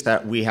things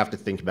that we have to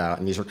think about,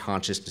 and these are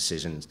conscious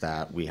decisions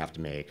that we have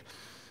to make.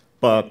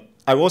 But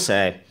I will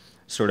say,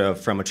 sort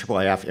of from a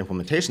IIIF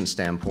implementation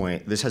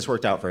standpoint, this has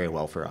worked out very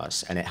well for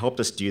us, and it helped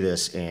us do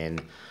this in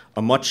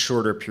a much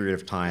shorter period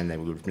of time than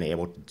we would have been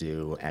able to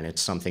do, and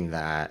it's something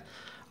that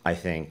I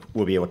think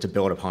we'll be able to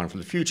build upon for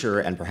the future,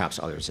 and perhaps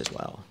others as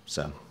well.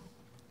 So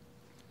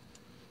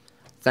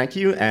thank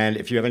you, and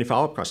if you have any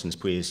follow-up questions,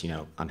 please,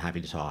 I'm happy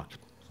to talk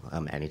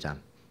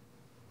anytime.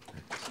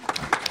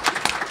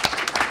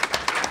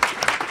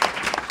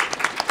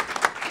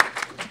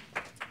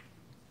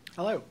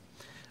 Hello.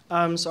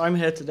 So I'm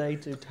here today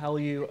to tell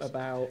you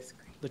about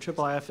the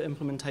IIIF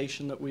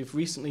implementation that we've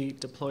recently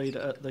deployed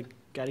at the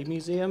Getty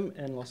Museum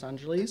in Los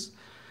Angeles.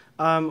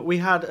 We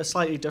had a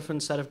slightly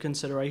different set of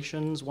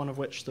considerations, one of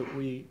which that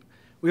we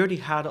already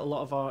had a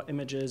lot of our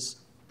images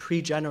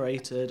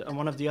pre-generated, and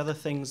one of the other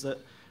things that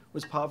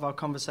was part of our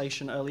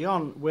conversation early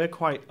on, we're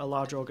quite a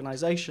large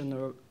organization.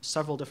 There are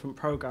several different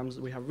programs.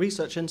 We have a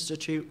research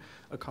institute,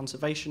 a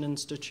conservation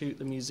institute,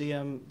 the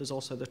museum, there's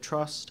also the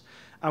trust.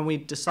 And we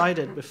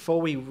decided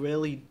before we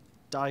really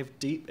dive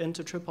deep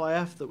into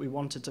IIIF that we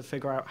wanted to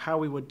figure out how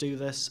we would do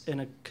this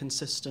in a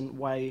consistent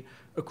way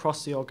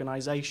across the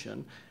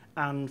organization.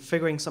 And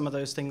figuring some of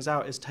those things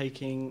out is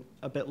taking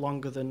a bit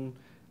longer than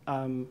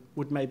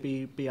would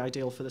maybe be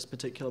ideal for this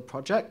particular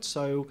project.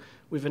 So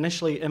we've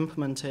initially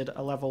implemented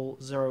a level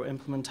 0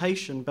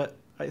 implementation, but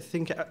I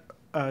think,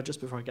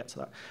 just before I get to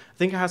that, I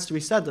think it has to be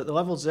said that the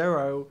level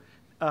 0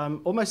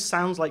 almost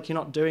sounds like you're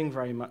not doing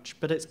very much,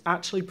 but it's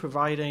actually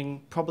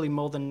providing probably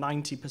more than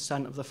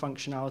 90% of the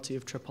functionality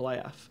of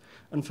IIIF.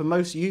 And for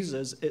most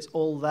users, it's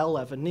all they'll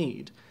ever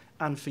need.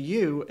 And for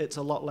you, it's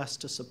a lot less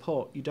to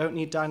support. You don't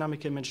need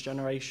dynamic image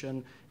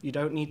generation. You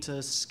don't need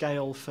to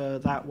scale for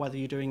that, whether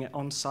you're doing it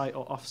on-site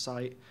or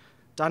off-site.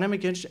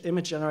 Dynamic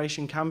image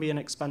generation can be an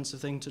expensive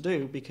thing to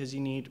do because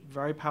you need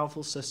very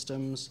powerful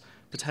systems,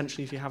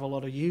 potentially if you have a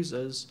lot of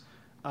users.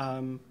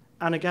 And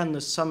again,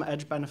 there's some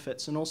edge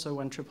benefits. And also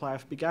when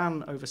IIIF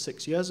began over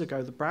 6 years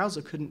ago, the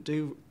browser couldn't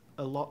do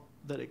a lot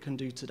that it can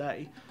do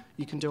today.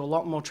 You can do a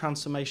lot more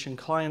transformation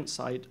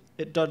client-side.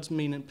 It does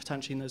mean that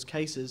potentially in those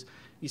cases,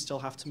 you still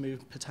have to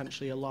move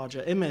potentially a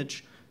larger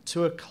image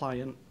to a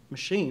client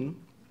machine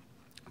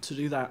to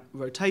do that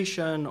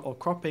rotation or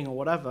cropping or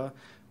whatever,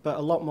 but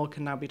a lot more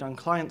can now be done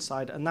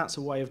client-side, and that's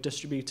a way of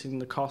distributing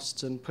the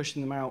costs and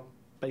pushing them out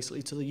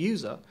basically to the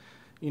user.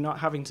 You're not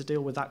having to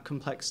deal with that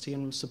complexity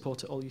and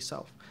support it all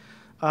yourself.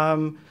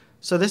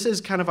 So this is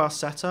kind of our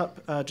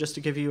setup, just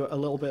to give you a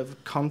little bit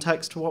of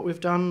context to what we've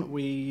done.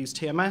 We use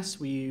TMS,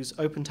 we use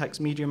OpenText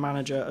Media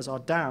Manager as our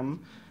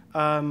DAM,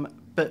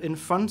 but in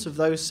front of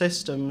those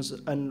systems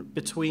and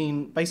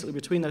basically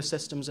between those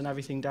systems and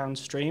everything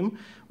downstream,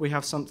 we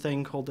have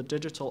something called the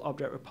Digital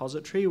Object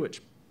Repository,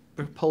 which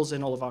pulls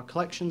in all of our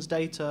collections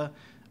data,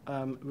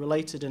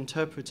 related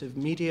interpretive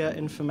media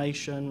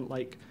information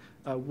like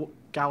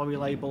gallery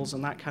labels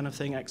and that kind of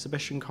thing,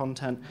 exhibition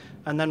content.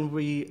 And then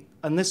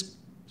this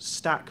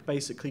stack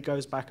basically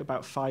goes back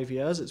about 5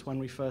 years. It's when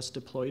we first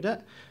deployed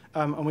it.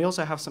 And we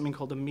also have something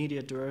called the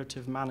Media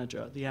Derivative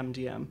Manager, the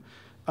MDM.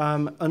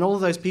 And all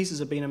of those pieces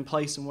have been in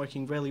place and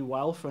working really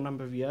well for a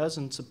number of years.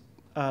 And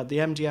the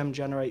MDM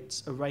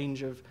generates a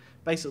range of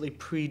basically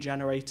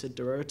pre-generated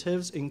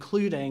derivatives,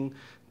 including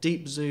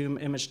deep zoom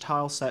image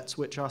tile sets,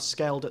 which are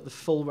scaled at the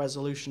full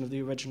resolution of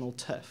the original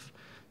TIFF.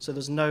 So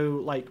there's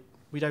no,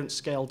 we don't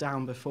scale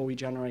down before we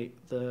generate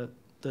the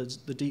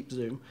deep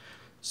zoom.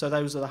 So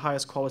those are the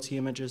highest quality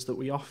images that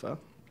we offer.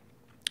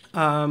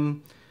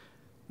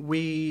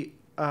 We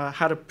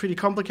had a pretty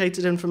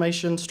complicated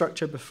information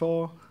structure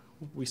before.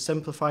 We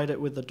simplified it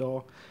with the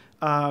DAW.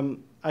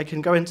 I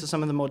can go into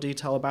some of the more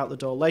detail about the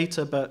DAW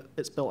later, but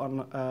it's built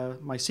on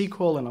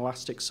MySQL and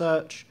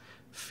Elasticsearch,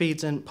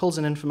 pulls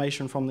in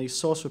information from these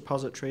source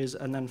repositories,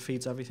 and then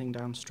feeds everything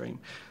downstream.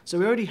 So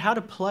we already had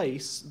a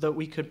place that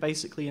we could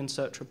basically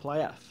insert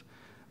IIIF.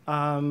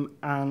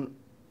 And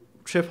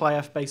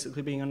IIIF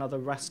basically being another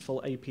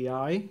RESTful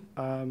API.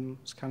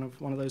 It's kind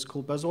of one of those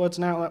cool buzzwords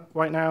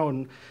right now,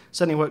 and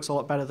certainly works a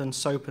lot better than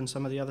SOAP and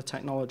some of the other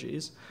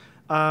technologies.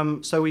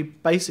 So we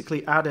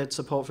basically added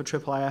support for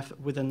IIIF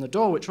within the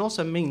DAW, which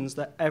also means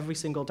that every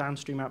single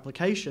downstream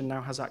application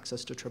now has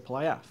access to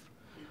IIIF.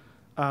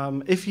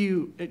 If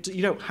you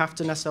don't have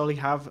to necessarily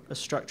have a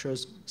structure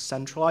as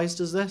centralized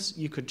as this.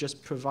 You could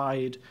just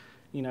provide,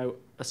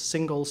 a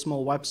single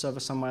small web server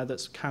somewhere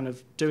that's kind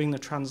of doing the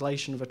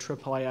translation of a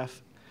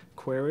IIIF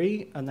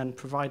query and then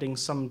providing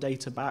some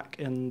data back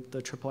in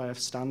the IIIF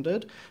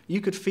standard. You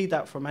could feed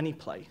that from any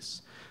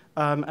place.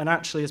 And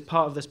actually, as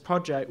part of this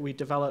project, we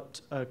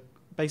developed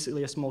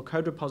basically a small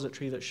code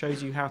repository that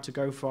shows you how to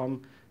go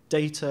from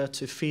data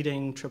to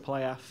feeding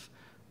IIIF.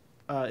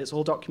 It's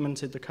all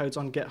documented. The code's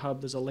on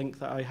GitHub. There's a link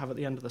that I have at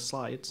the end of the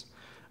slides.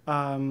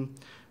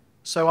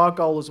 So our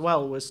goal as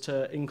well was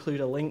to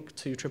include a link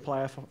to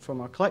IIIF from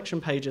our collection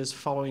pages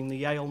following the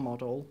Yale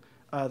model.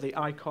 The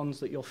icons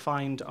that you'll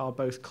find are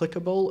both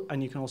clickable,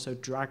 and you can also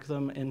drag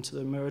them into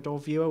the Mirador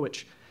viewer,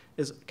 which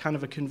is kind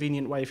of a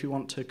convenient way if you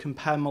want to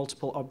compare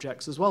multiple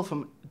objects as well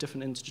from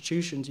different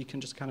institutions. You can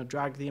just kind of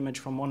drag the image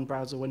from one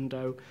browser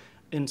window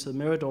into the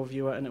Mirador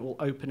viewer, and it will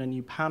open a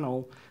new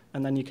panel,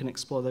 and then you can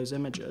explore those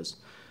images.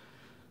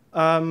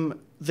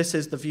 This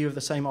is the view of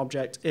the same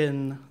object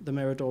in the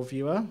Mirador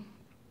viewer,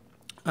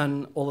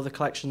 and all of the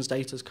collections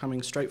data is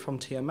coming straight from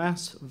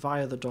TMS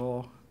via the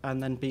DAW,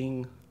 and then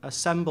being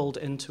assembled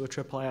into a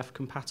IIIF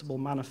compatible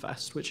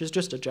manifest, which is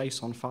just a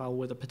JSON file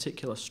with a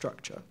particular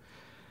structure.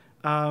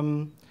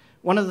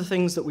 One of the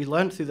things that we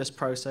learned through this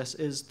process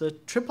is the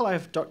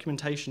IIIF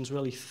documentation is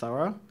really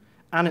thorough,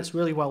 and it's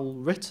really well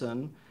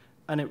written,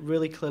 and it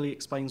really clearly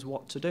explains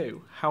what to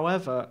do.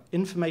 However,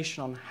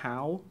 information on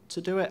how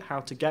to do it, how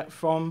to get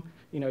from,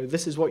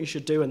 this is what you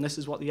should do and this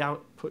is what the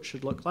output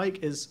should look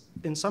like, is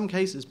in some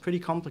cases pretty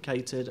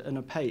complicated and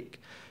opaque,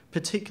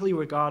 particularly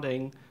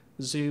regarding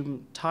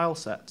zoom tile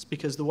sets,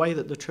 because the way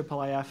that the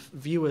IIIF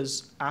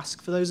viewers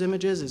ask for those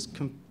images is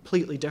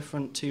completely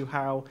different to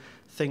how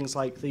things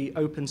like the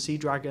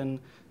OpenSeaDragon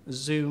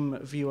Zoom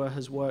viewer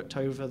has worked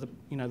over the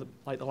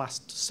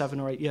last 7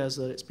 or 8 years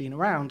that it's been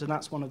around, and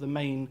that's one of the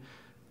main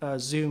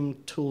Zoom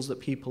tools that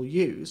people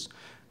use.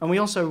 And we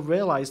also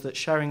realized that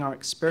sharing our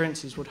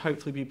experiences would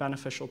hopefully be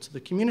beneficial to the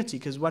community,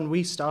 because when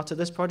we started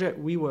this project,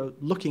 we were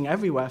looking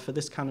everywhere for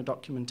this kind of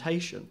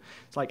documentation.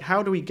 It's like,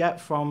 how do we get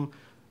from,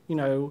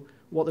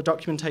 what the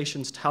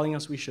documentation's telling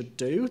us we should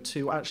do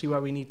to actually where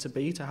we need to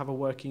be to have a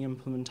working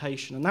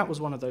implementation? And that was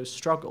one of those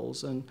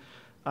struggles, and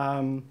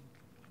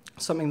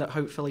something that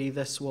hopefully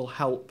this will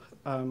help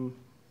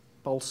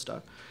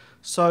bolster.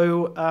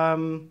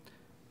 So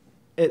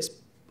it's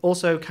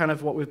also kind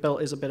of what we've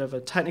built is a bit of a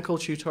technical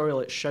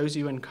tutorial. It shows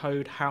you in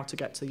code how to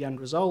get to the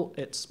end result.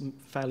 It's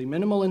fairly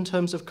minimal in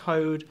terms of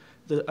code.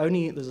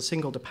 There's a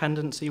single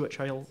dependency, which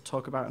I'll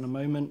talk about in a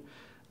moment.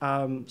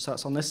 So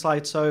that's on this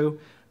slide. So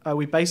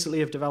we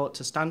basically have developed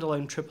a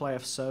standalone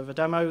IIIF server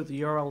demo.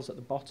 The URL's at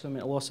the bottom.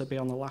 It'll also be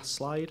on the last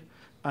slide.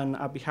 And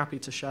I'd be happy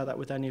to share that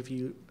with any of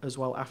you as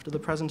well after the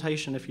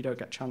presentation if you don't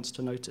get a chance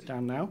to note it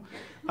down now.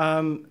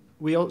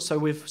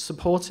 We've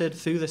supported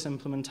through this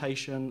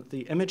implementation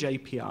the image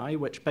API,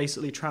 which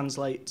basically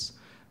translates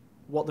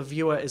what the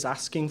viewer is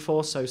asking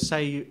for. So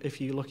say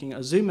if you're looking at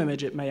a Zoom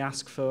image, it may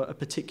ask for a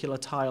particular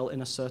tile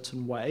in a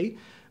certain way.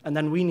 And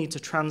then we need to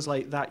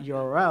translate that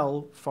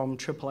URL from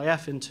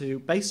IIIF into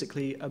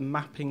basically a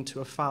mapping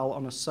to a file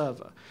on a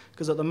server.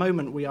 Because at the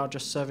moment, we are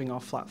just serving our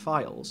flat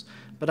files.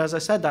 But as I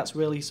said, that's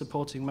really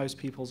supporting most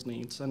people's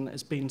needs, and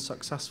it's been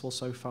successful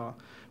so far.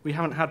 We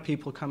haven't had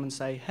people come and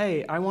say,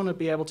 hey, I want to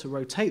be able to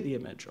rotate the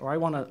image, or I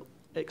want to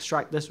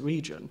extract this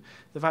region.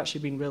 They've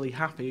actually been really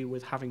happy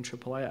with having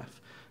IIIF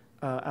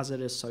as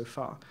it is so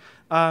far.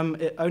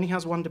 It only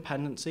has one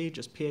dependency,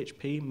 just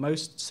PHP.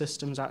 Most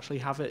systems actually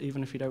have it,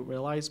 even if you don't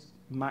realize.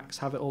 Macs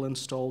have it all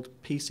installed.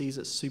 PCs,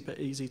 it's super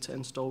easy to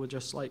install with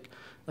just like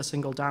a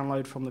single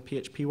download from the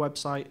PHP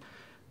website.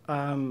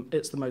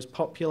 It's the most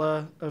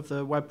popular of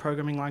the web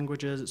programming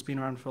languages. It's been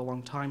around for a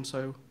long time,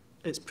 so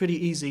it's pretty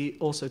easy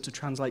also to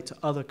translate to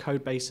other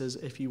code bases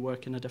if you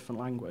work in a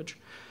different language.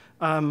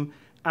 And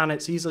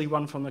it's easily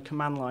run from the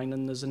command line,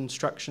 and there's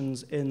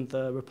instructions in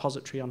the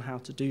repository on how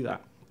to do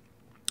that.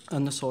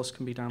 And the source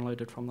can be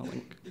downloaded from the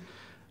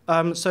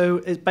link. So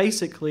it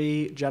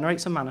basically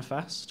generates a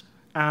manifest.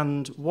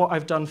 And what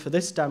I've done for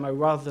this demo,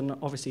 rather than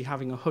obviously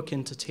having a hook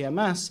into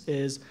TMS,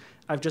 is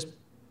I've just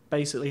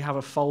basically have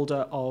a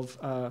folder of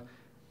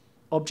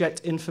object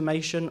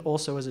information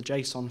also as a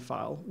JSON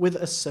file with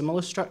a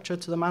similar structure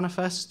to the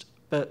manifest,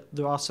 but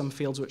there are some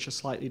fields which are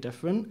slightly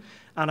different.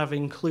 And I've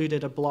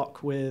included a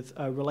block with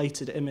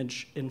related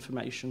image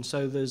information.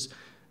 So there's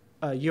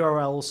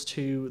URLs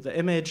to the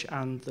image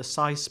and the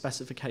size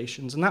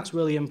specifications. And that's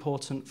really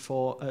important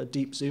for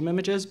deep zoom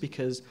images,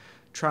 because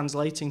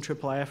translating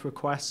IIIF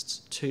requests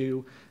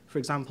to, for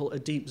example, a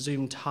deep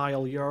zoom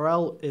tile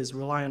URL is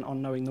reliant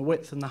on knowing the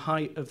width and the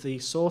height of the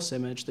source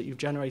image that you've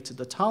generated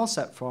the tile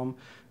set from,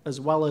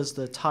 as well as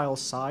the tile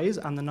size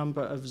and the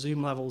number of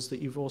zoom levels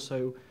that you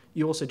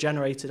also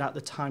generated at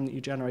the time that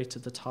you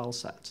generated the tile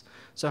set.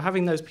 So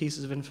having those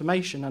pieces of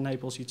information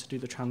enables you to do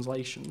the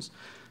translations.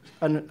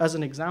 And as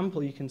an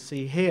example, you can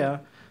see here,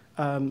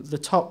 the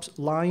top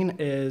line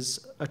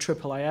is a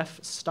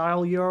IIIF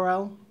style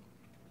URL.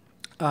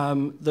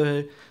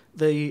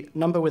 The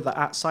number with the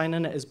 @ sign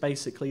in it is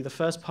basically the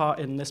first part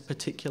in this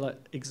particular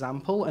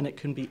example, and it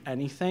can be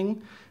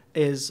anything,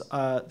 is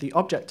the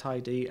object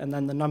ID, and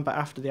then the number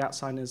after the @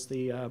 sign is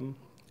the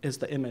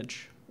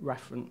image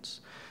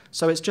reference.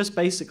 So it's just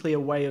basically a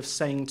way of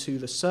saying to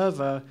the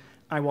server,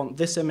 I want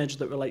this image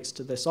that relates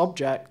to this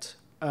object,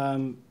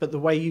 but the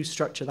way you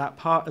structure that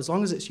part, as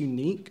long as it's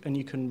unique and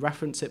you can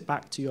reference it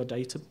back to your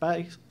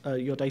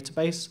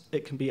database,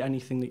 it can be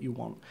anything that you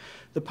want.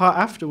 The part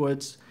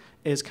afterwards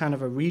is kind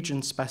of a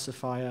region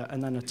specifier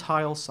and then a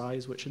tile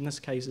size, which in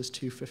this case is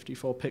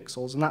 254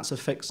 pixels, and that's a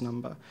fixed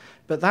number.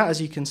 But that, as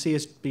you can see,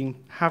 is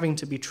having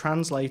to be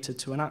translated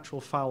to an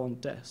actual file on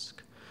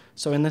disk.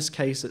 So in this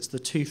case, it's the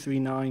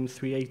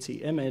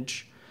 239,380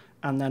 image,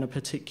 and then a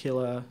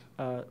particular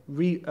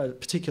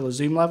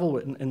zoom level,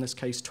 in this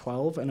case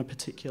 12, and a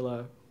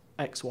particular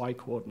XY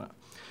coordinate.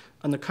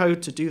 And the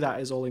code to do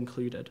that is all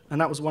included. And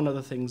that was one of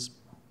the things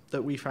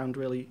that we found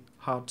really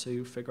hard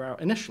to figure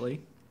out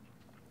initially,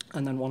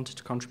 and then wanted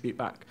to contribute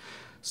back.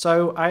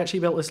 So I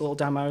actually built this little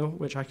demo,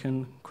 which I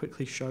can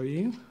quickly show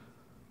you.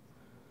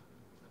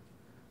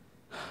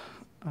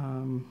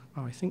 Oh,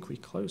 I think we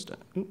closed it.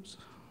 Oops.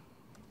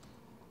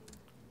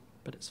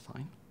 But it's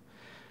fine.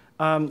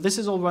 This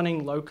is all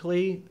running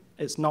locally.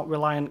 It's not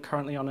reliant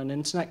currently on an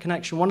internet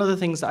connection. One of the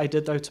things that I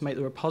did, though, to make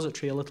the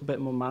repository a little bit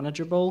more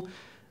manageable,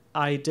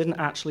 I didn't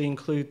actually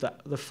include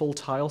the full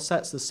tile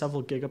sets. There's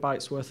several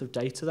gigabytes worth of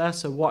data there.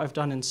 So what I've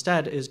done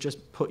instead is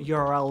just put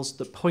URLs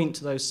that point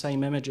to those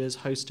same images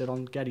hosted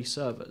on Getty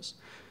servers.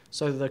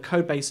 So the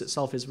code base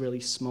itself is really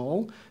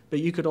small, but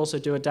you could also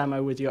do a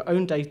demo with your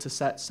own data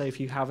set. Say if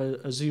you have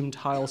a zoom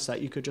tile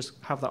set, you could just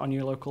have that on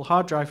your local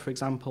hard drive, for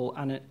example,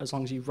 and as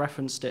long as you've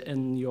referenced it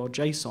in your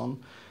JSON,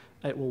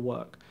 it will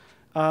work.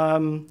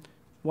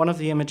 One of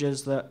the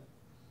images that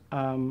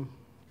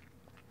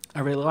I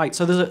really like.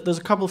 So there's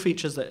a couple of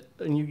features that,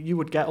 and you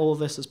would get all of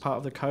this as part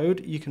of the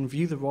code. You can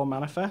view the raw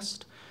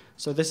manifest.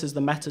 So this is the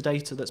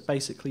metadata that's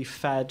basically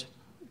fed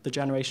the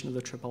generation of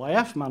the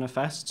IIIF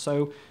manifest.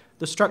 So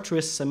the structure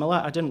is similar.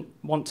 I didn't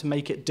want to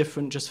make it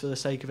different just for the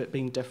sake of it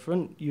being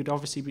different. You'd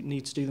obviously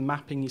need to do the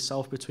mapping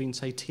yourself between,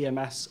 say,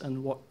 TMS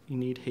and what you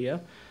need here.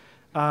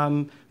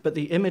 But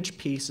the image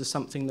piece is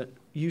something that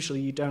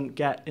usually you don't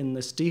get in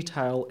this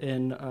detail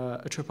in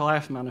a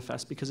IIIF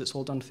manifest, because it's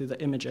all done through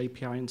the image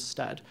API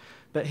instead.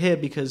 But here,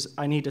 because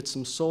I needed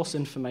some source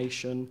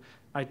information,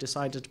 I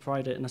decided to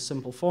provide it in a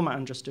simple format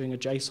and just doing a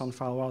JSON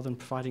file rather than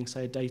providing,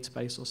 say, a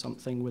database or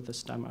something with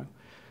this demo.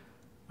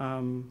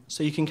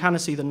 So you can kind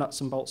of see the nuts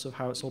and bolts of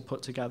how it's all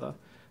put together.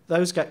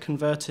 Those get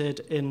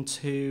converted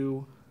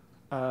into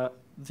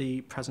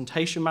the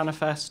presentation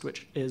manifest,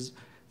 which is,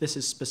 this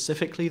is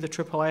specifically the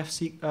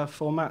IIIF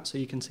format, so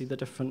you can see the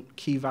different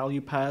key value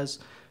pairs.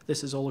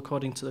 This is all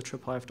according to the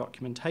IIIF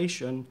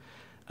documentation.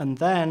 And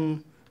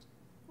then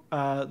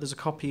there's a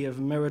copy of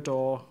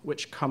Mirador,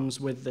 which comes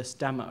with this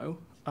demo.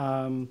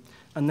 And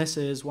this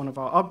is one of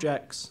our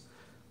objects.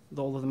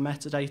 All of the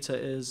metadata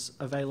is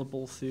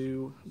available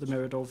through the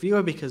Mirador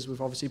viewer, because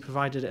we've obviously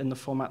provided it in the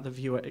format the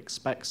viewer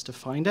expects to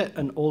find it.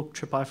 And all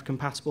IIIF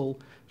compatible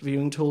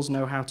viewing tools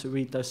know how to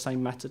read the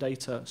same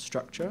metadata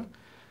structure.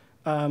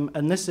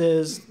 And this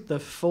is the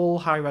full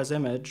high-res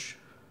image,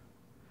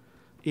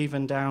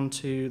 even down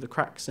to the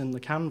cracks in the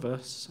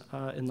canvas,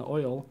 in the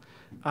oil,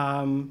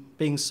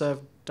 being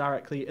served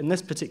directly, in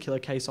this particular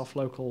case, off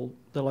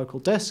the local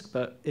disk,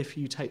 but if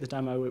you take the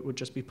demo, it would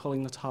just be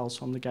pulling the tiles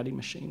from the Getty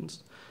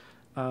machines.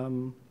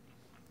 And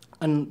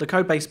the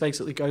code base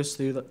basically goes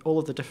through all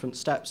of the different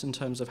steps in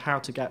terms of how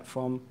to get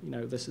from,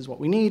 this is what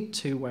we need,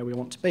 to where we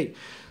want to be.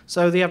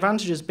 So the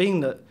advantages being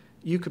that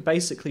you could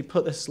basically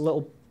put this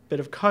little bit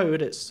of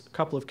code, it's a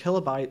couple of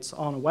kilobytes,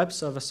 on a web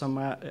server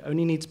somewhere. It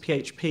only needs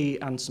PHP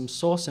and some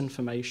source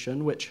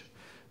information, which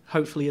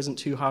hopefully isn't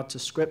too hard to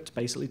script,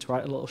 basically, to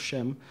write a little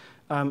shim.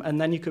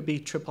 And then you could be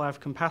IIIF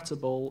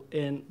compatible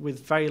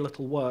with very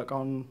little work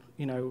on,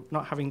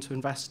 not having to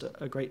invest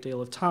a great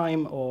deal of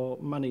time or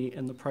money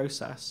in the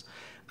process.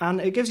 And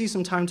it gives you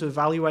some time to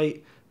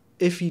evaluate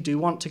if you do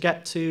want to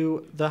get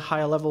to the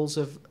higher levels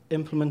of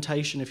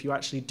implementation, if you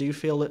actually do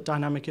feel that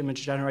dynamic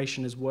image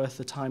generation is worth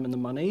the time and the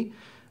money,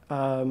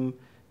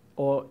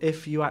 or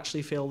if you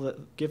actually feel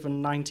that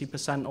given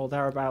 90% or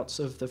thereabouts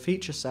of the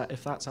feature set,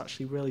 if that's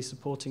actually really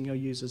supporting your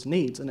users'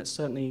 needs. And it's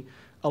certainly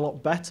a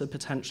lot better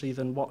potentially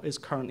than what is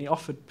currently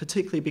offered,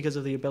 particularly because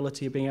of the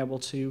ability of being able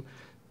to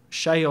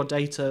share your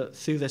data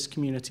through this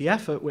community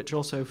effort, which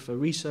also for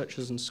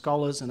researchers and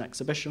scholars and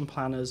exhibition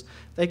planners,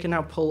 they can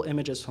now pull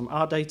images from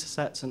our data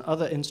sets and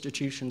other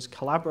institutions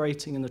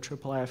collaborating in the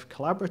IIIF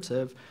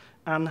collaborative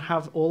and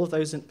have all of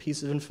those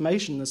pieces of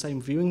information in the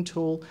same viewing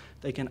tool.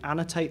 They can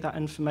annotate that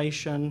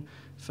information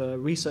for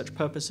research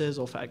purposes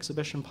or for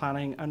exhibition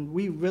planning, and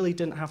we really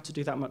didn't have to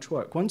do that much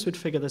work. Once we'd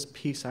figured this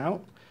piece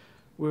out,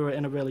 we were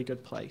in a really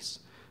good place.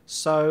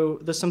 So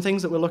there's some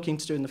things that we're looking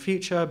to do in the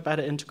future,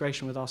 better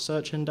integration with our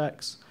search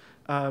index,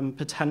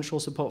 potential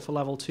support for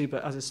level 2,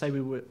 but as I say,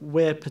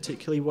 we're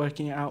particularly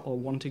working it out or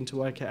wanting to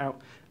work it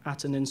out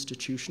at an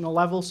institutional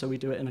level, so we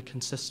do it in a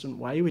consistent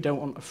way. We don't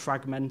want a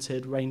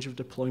fragmented range of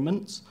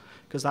deployments,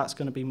 because that's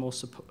going to be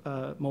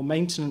more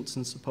maintenance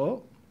and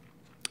support.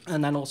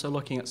 And then also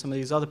looking at some of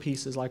these other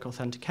pieces like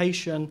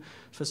authentication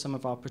for some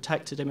of our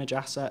protected image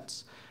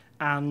assets.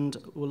 And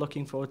we're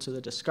looking forward to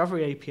the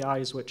discovery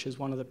APIs, which is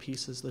one of the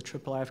pieces the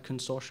IIIF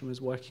consortium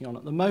is working on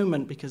at the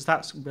moment, because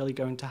that's really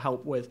going to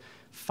help with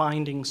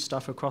finding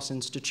stuff across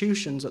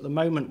institutions. At the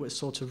moment, we're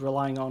sort of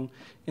relying on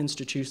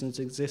institutions'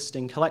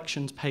 existing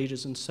collections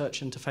pages and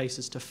search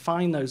interfaces to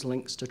find those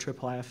links to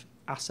IIIF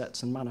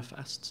assets and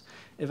manifests.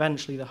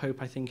 Eventually, the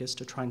hope, I think, is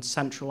to try and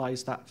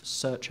centralize that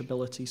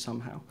searchability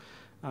somehow.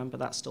 But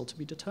that's still to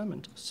be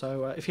determined.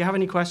 So if you have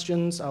any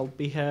questions, I'll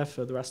be here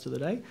for the rest of the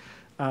day.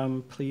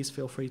 Please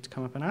feel free to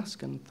come up and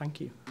ask, and thank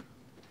you.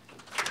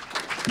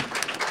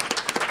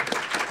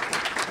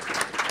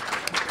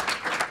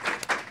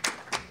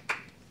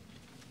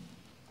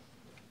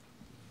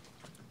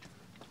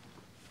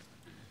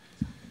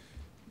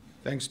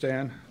 Thanks,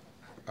 Dan.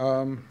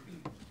 In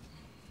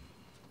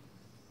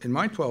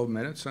my 12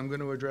 minutes, I'm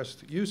going to address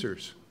the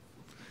users.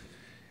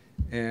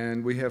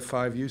 And we have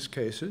 5 use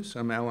cases.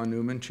 I'm Alan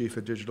Newman, Chief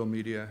of Digital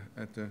Media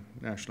at the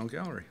National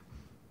Gallery.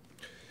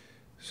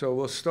 So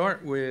we'll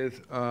start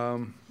with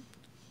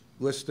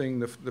listing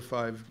the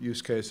 5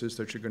 use cases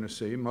that you're going to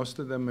see. Most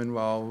of them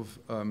involve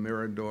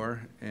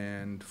Mirador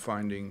and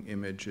finding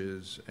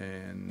images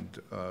and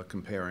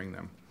comparing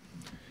them.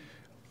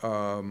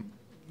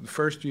 The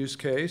first use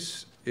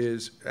case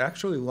is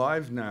actually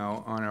live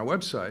now on our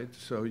website,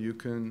 so you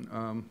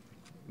can,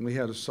 we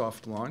had a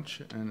soft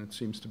launch and it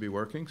seems to be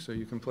working, so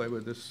you can play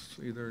with this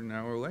either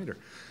now or later.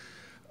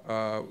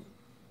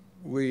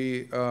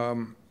 We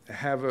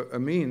have a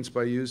means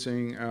by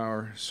using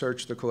our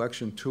search the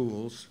collection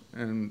tools,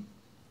 and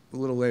a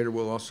little later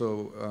we'll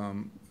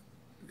also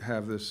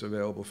have this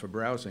available for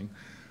browsing,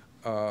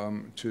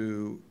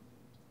 to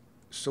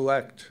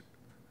select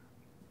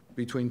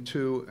between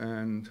 2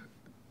 and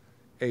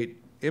 8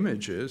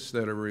 images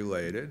that are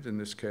related. In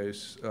this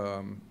case,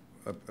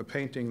 a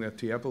painting that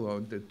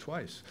Tiepolo did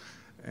twice.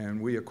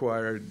 And we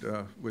acquired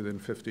within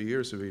 50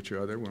 years of each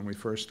other when we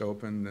first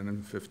opened, and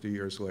then 50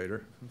 years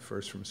later,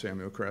 first from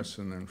Samuel Kress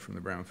and then from the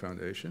Brown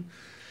Foundation,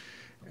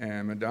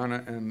 and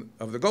Madonna and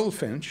of the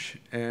Goldfinch.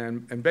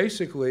 And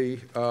basically,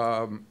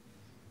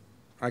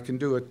 I can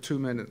do a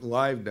 2-minute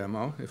live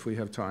demo if we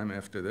have time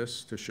after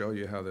this to show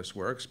you how this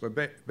works. But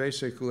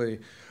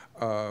basically,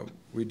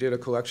 we did a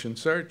collection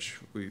search.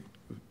 We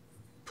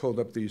pulled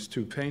up these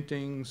 2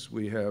 paintings.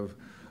 We have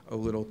a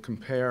little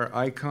compare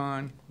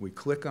icon. We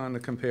click on the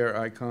compare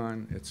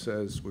icon. It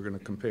says we're going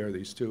to compare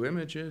these 2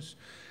 images.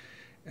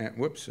 And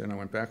whoops, and I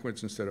went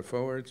backwards instead of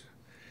forwards.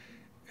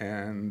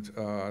 And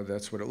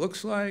that's what it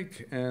looks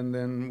like. And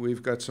then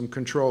we've got some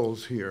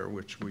controls here,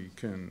 which we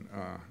can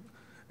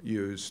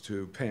use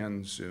to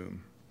pan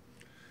zoom.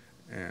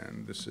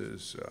 And this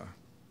is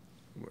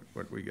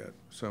what we get.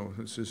 So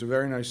this is a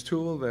very nice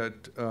tool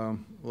that a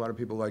lot of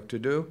people like to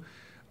do.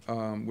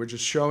 We're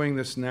just showing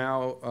this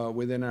now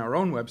within our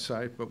own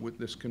website, but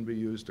this can be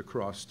used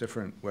across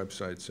different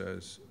websites,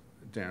 as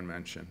Dan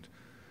mentioned.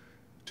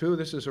 2,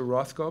 this is a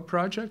Rothko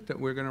project that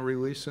we're going to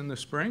release in the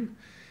spring.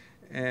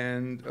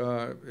 And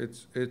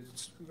it's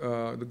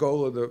the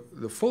goal of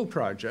the full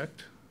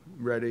project,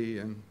 ready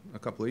in a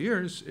couple of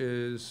years,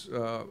 is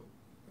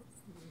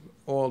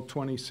all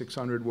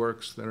 2,600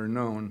 works that are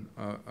known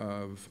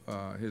of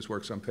his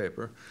works on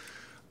paper.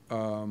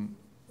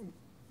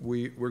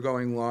 We're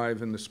going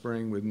live in the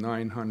spring with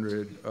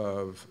 900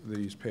 of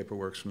these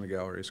paperworks from the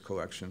gallery's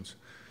collections.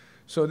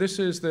 So this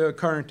is the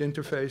current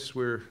interface.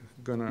 We're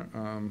going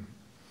to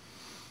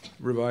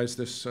revise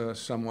this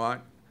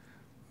somewhat.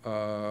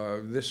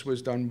 This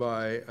was done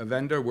by a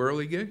vendor,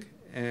 Whirligig,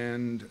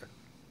 and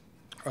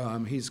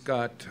he's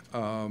got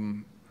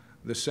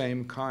the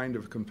same kind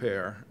of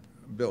compare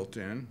built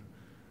in.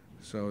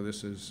 So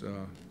this is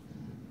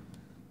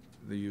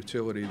the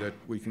utility that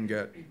we can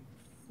get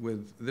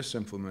with this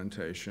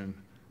implementation.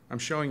 I'm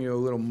showing you a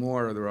little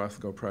more of the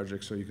Rothko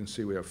project so you can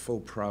see we have full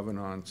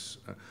provenance.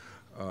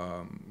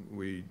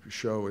 We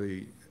show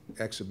the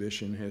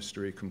exhibition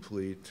history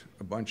complete,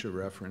 a bunch of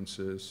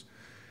references,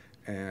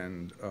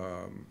 and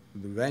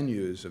the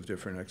venues of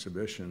different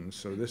exhibitions.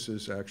 So this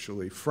is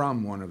actually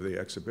from one of the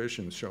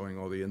exhibitions, showing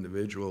all the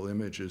individual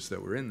images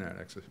that were in that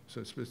exhibition.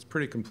 So it's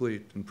pretty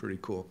complete and pretty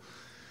cool.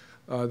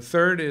 The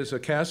third is a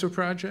CASA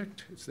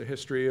project. It's the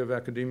history of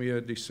Accademia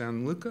di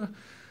San Luca,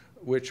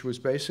 which was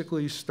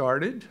basically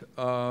started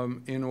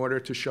in order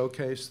to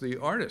showcase the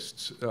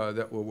artists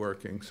that were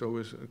working. So it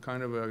was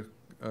kind of a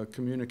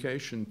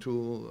communication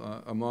tool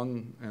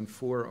among and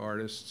for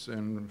artists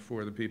and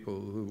for the people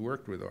who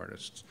worked with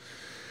artists.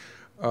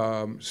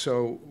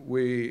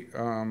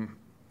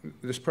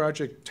 This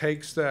project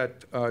takes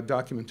that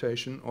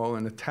documentation, all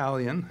in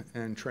Italian,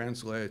 and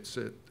translates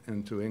it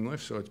into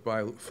English, so it's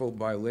full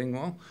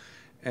bilingual.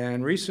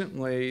 And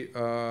recently,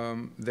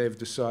 they've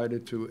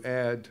decided to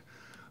add,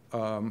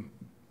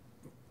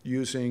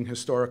 using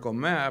historical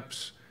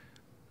maps,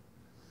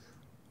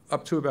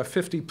 up to about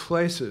 50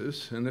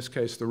 places, in this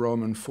case the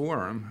Roman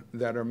Forum,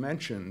 that are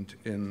mentioned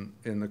in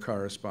the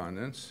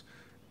correspondence.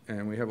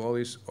 And we have all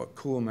these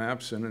cool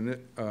maps, and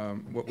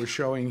what we're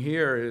showing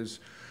here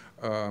is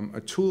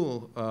a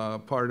tool,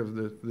 part of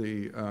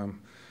the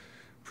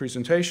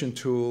presentation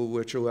tool,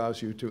 which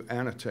allows you to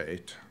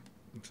annotate.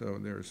 So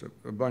there's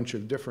a bunch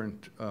of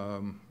different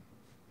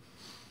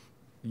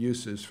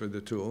uses for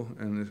the tool,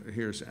 and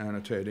here's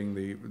annotating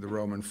the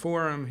Roman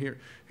Forum.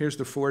 Here's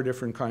the 4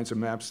 different kinds of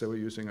maps that we're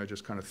using. I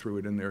just kind of threw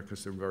it in there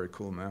because they're very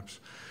cool maps.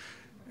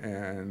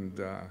 And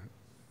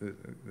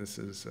this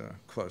is a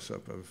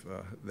close-up of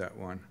that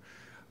one.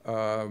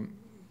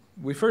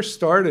 We first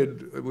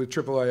started with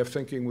IIIF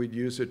thinking we'd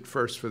use it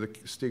first for the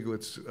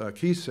Stieglitz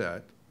key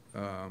set,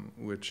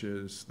 which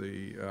is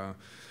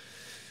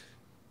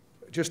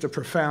just a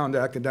profound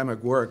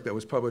academic work that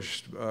was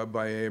published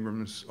by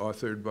Abrams,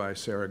 authored by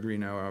Sarah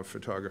Greenow, our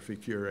photography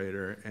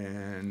curator,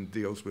 and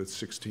deals with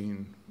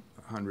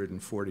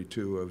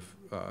 1,642 of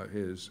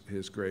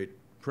his great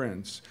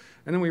prints.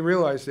 And then we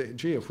realized that,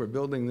 gee, if we're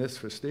building this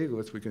for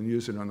Stieglitz, we can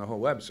use it on the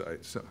whole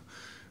website. So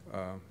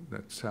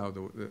that's how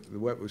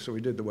so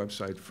we did the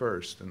website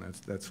first, and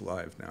that's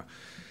live now.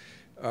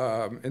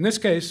 In this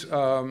case,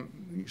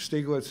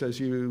 Stieglitz, as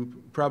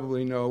you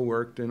probably know,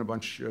 worked in a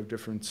bunch of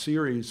different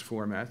series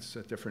formats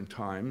at different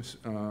times.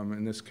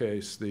 In this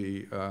case,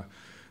 the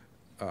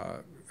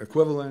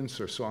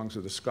equivalents, or songs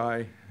of the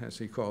sky, as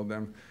he called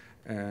them.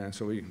 And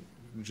so we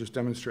just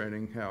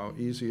demonstrating how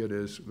easy it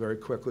is very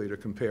quickly to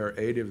compare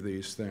 8 of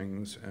these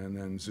things and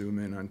then zoom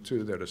in on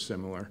 2 that are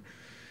similar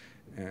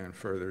and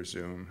further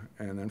zoom.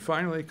 And then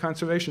finally,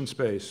 conservation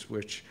space,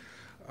 which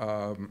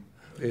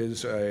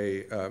is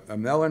a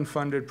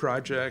Mellon-funded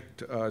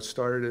project,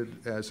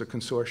 started as a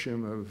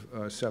consortium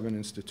of 7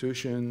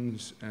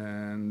 institutions,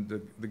 and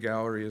the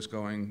gallery is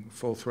going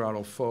full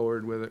throttle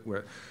forward with it,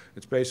 where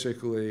it's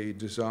basically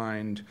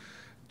designed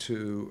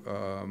to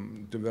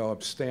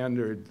develop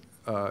standard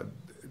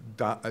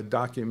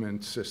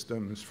document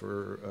systems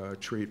for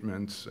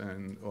treatments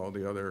and all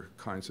the other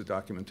kinds of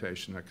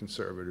documentation that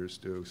conservators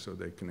do, so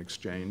they can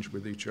exchange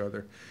with each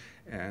other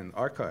and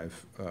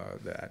archive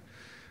that.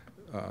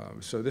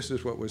 So this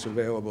is what was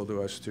available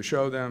to us to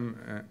show them,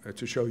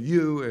 to show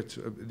you. It's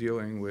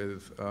dealing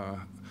with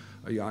a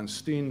Jan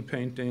Steen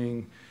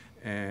painting,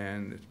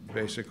 and it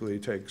basically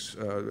takes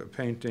a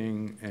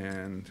painting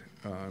and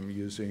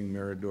using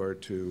Mirador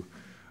to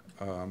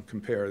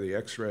compare the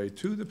X-ray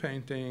to the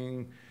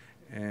painting,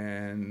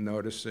 and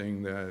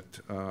noticing that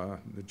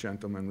the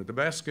gentleman with the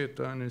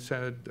basket on his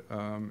head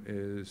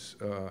is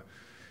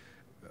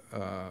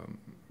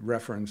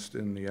referenced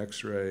in the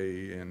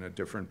X-ray in a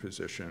different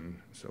position,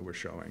 so we're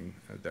showing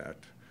that.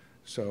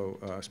 So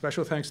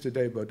special thanks to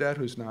Dave Baudet,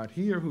 who's not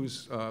here,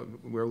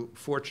 we're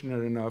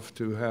fortunate enough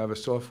to have a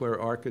software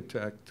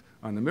architect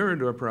on the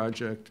Mirador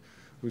project,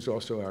 who's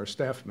also our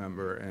staff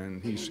member,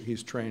 and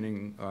he's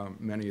training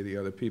many of the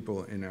other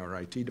people in our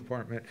IT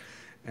department.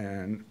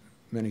 And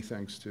many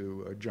thanks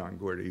to John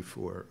Gordy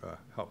for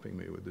helping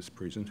me with this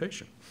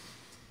presentation.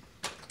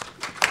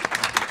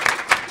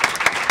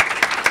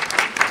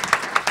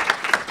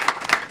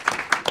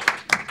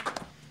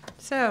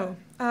 So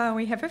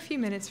we have a few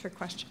minutes for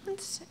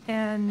questions,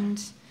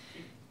 and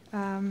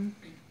I'm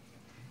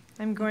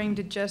going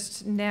to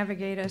just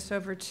navigate us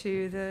over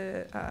to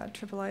the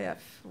IIIF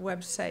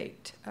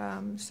website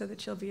so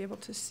that you'll be able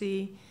to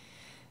see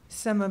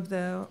some of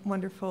the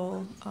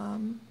wonderful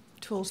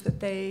tools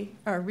that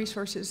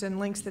resources and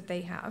links that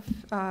they have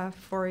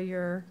for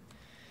your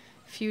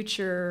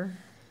future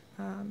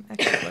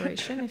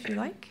exploration, if you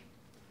like.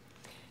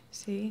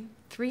 See,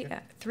 three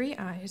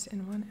eyes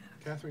in one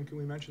app. Cathryn, can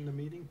we mention the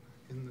meeting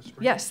in the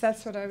spring? Yes,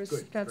 that's what I was.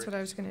 Good, that's great. what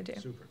I was going to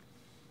do. Super.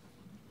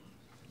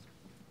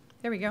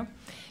 There we go.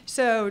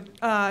 So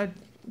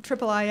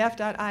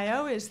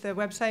IIIF.io is the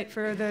website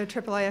for the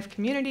IIIF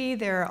community.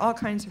 There are all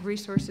kinds of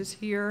resources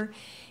here,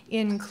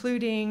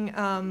 including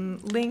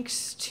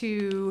links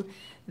to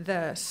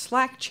the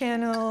Slack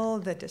channel,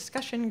 the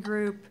discussion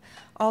group,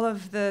 all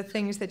of the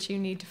things that you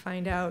need to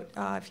find out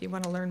if you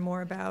want to learn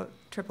more about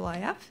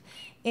IIIF.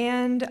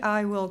 And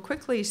I will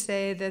quickly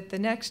say that the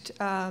next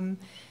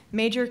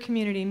major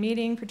community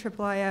meeting for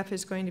IIIF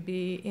is going to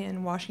be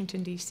in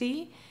Washington,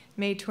 D.C.,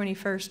 May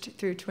 21st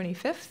through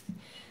 25th.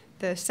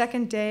 The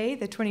second day,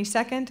 the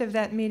 22nd of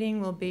that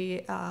meeting, will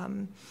be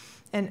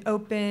an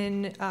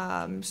open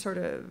sort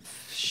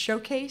of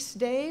showcase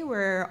day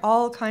where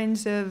all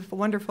kinds of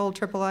wonderful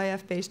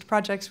IIF-based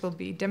projects will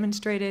be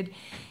demonstrated,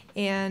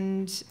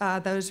 and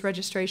those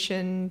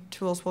registration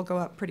tools will go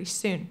up pretty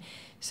soon.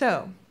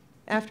 So,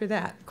 after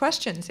that,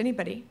 questions?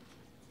 Anybody?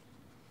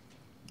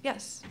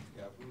 Yes?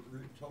 Yeah, we're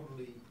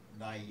totally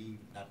naive,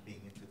 not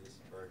being into this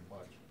very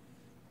much.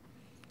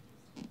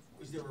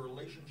 Is there a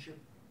relationship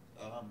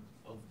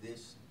of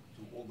this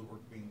to all the work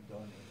being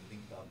done in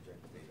linked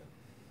object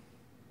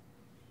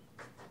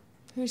data?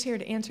 Who's here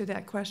to answer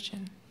that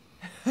question?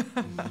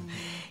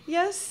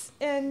 Yes,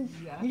 and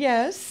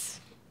yes,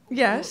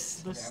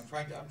 yes. I'm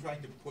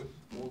trying to put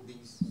all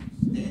these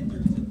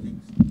standards and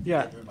things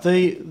Yeah,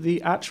 together.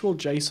 the actual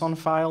JSON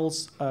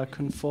files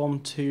conform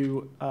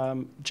to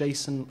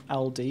JSON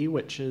LD,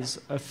 which is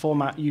a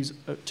format to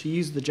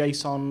use the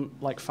JSON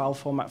like file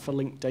format for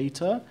linked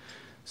data.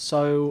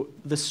 So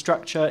the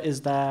structure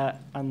is there,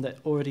 and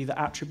already the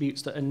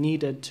attributes that are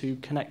needed to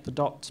connect the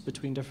dots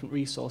between different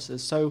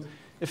resources. So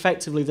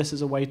effectively, this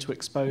is a way to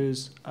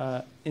expose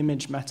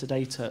image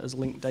metadata as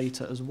linked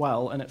data as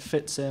well, and it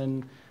fits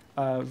in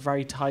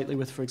very tightly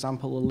with, for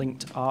example, a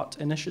linked art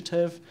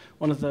initiative.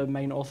 One of the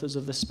main authors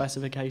of this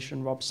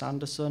specification, Rob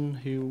Sanderson,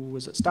 who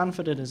was at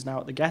Stanford and is now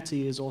at the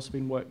Getty, has also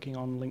been working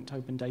on linked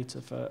open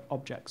data for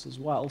objects as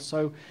well.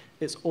 So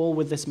it's all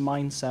with this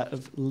mindset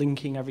of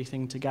linking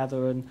everything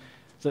together, and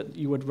that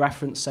you would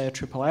reference, say, a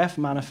IIIF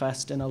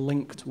manifest in a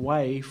linked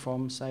way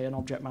from, say, an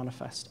object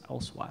manifest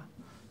elsewhere.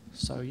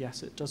 So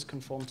yes, it does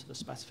conform to the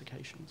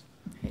specifications.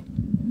 Okay.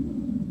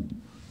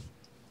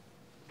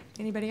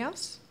 Anybody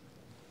else?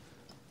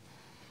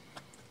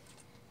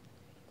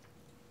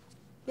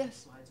 Yes.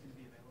 Slides going to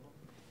be available?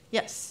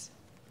 Yes,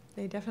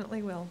 they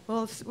definitely will.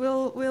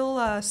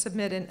 We'll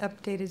submit an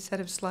updated set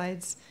of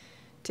slides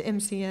to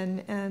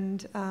MCN,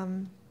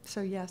 and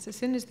so yes, as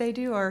soon as they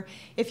do, or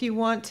if you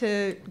want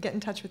to get in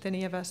touch with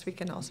any of us, we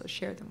can also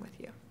share them with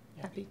you.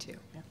 Yeah. Happy to.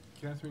 Yeah.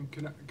 Catherine,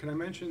 can I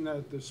mention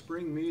that the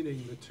spring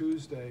meeting, the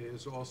Tuesday,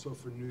 is also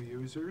for new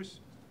users,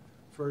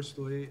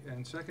 firstly,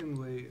 and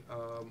secondly,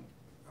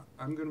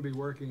 I'm going to be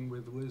working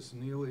with Liz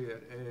Neely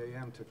at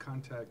AAM to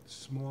contact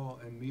small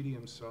and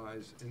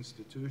medium-sized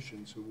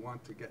institutions who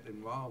want to get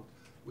involved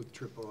with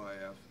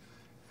IIIF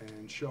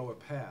and show a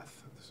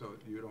path, so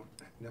you don't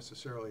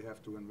necessarily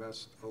have to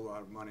invest a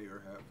lot of money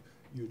or have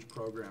huge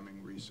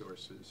programming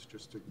resources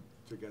just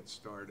to get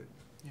started.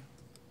 Yeah.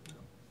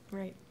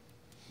 Right.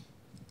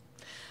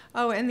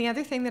 Oh, and the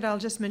other thing that I'll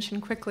just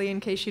mention quickly, in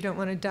case you don't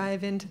want to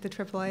dive into the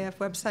IIIF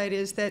website,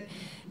 is that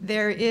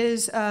there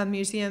is a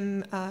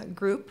museum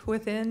group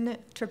within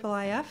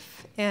IIIF,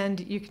 and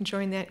you can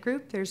join that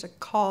group. There's a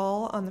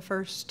call on the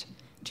first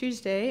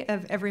Tuesday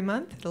of every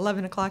month at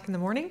 11 o'clock in the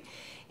morning,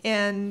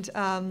 and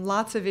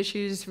lots of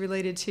issues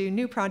related to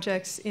new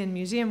projects in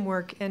museum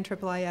work and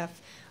IIIF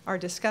are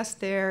discussed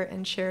there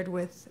and shared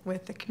with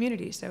the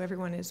community, so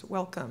everyone is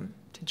welcome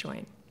to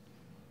join.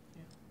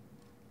 Yeah.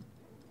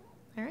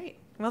 All right.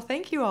 Well,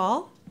 thank you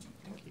all.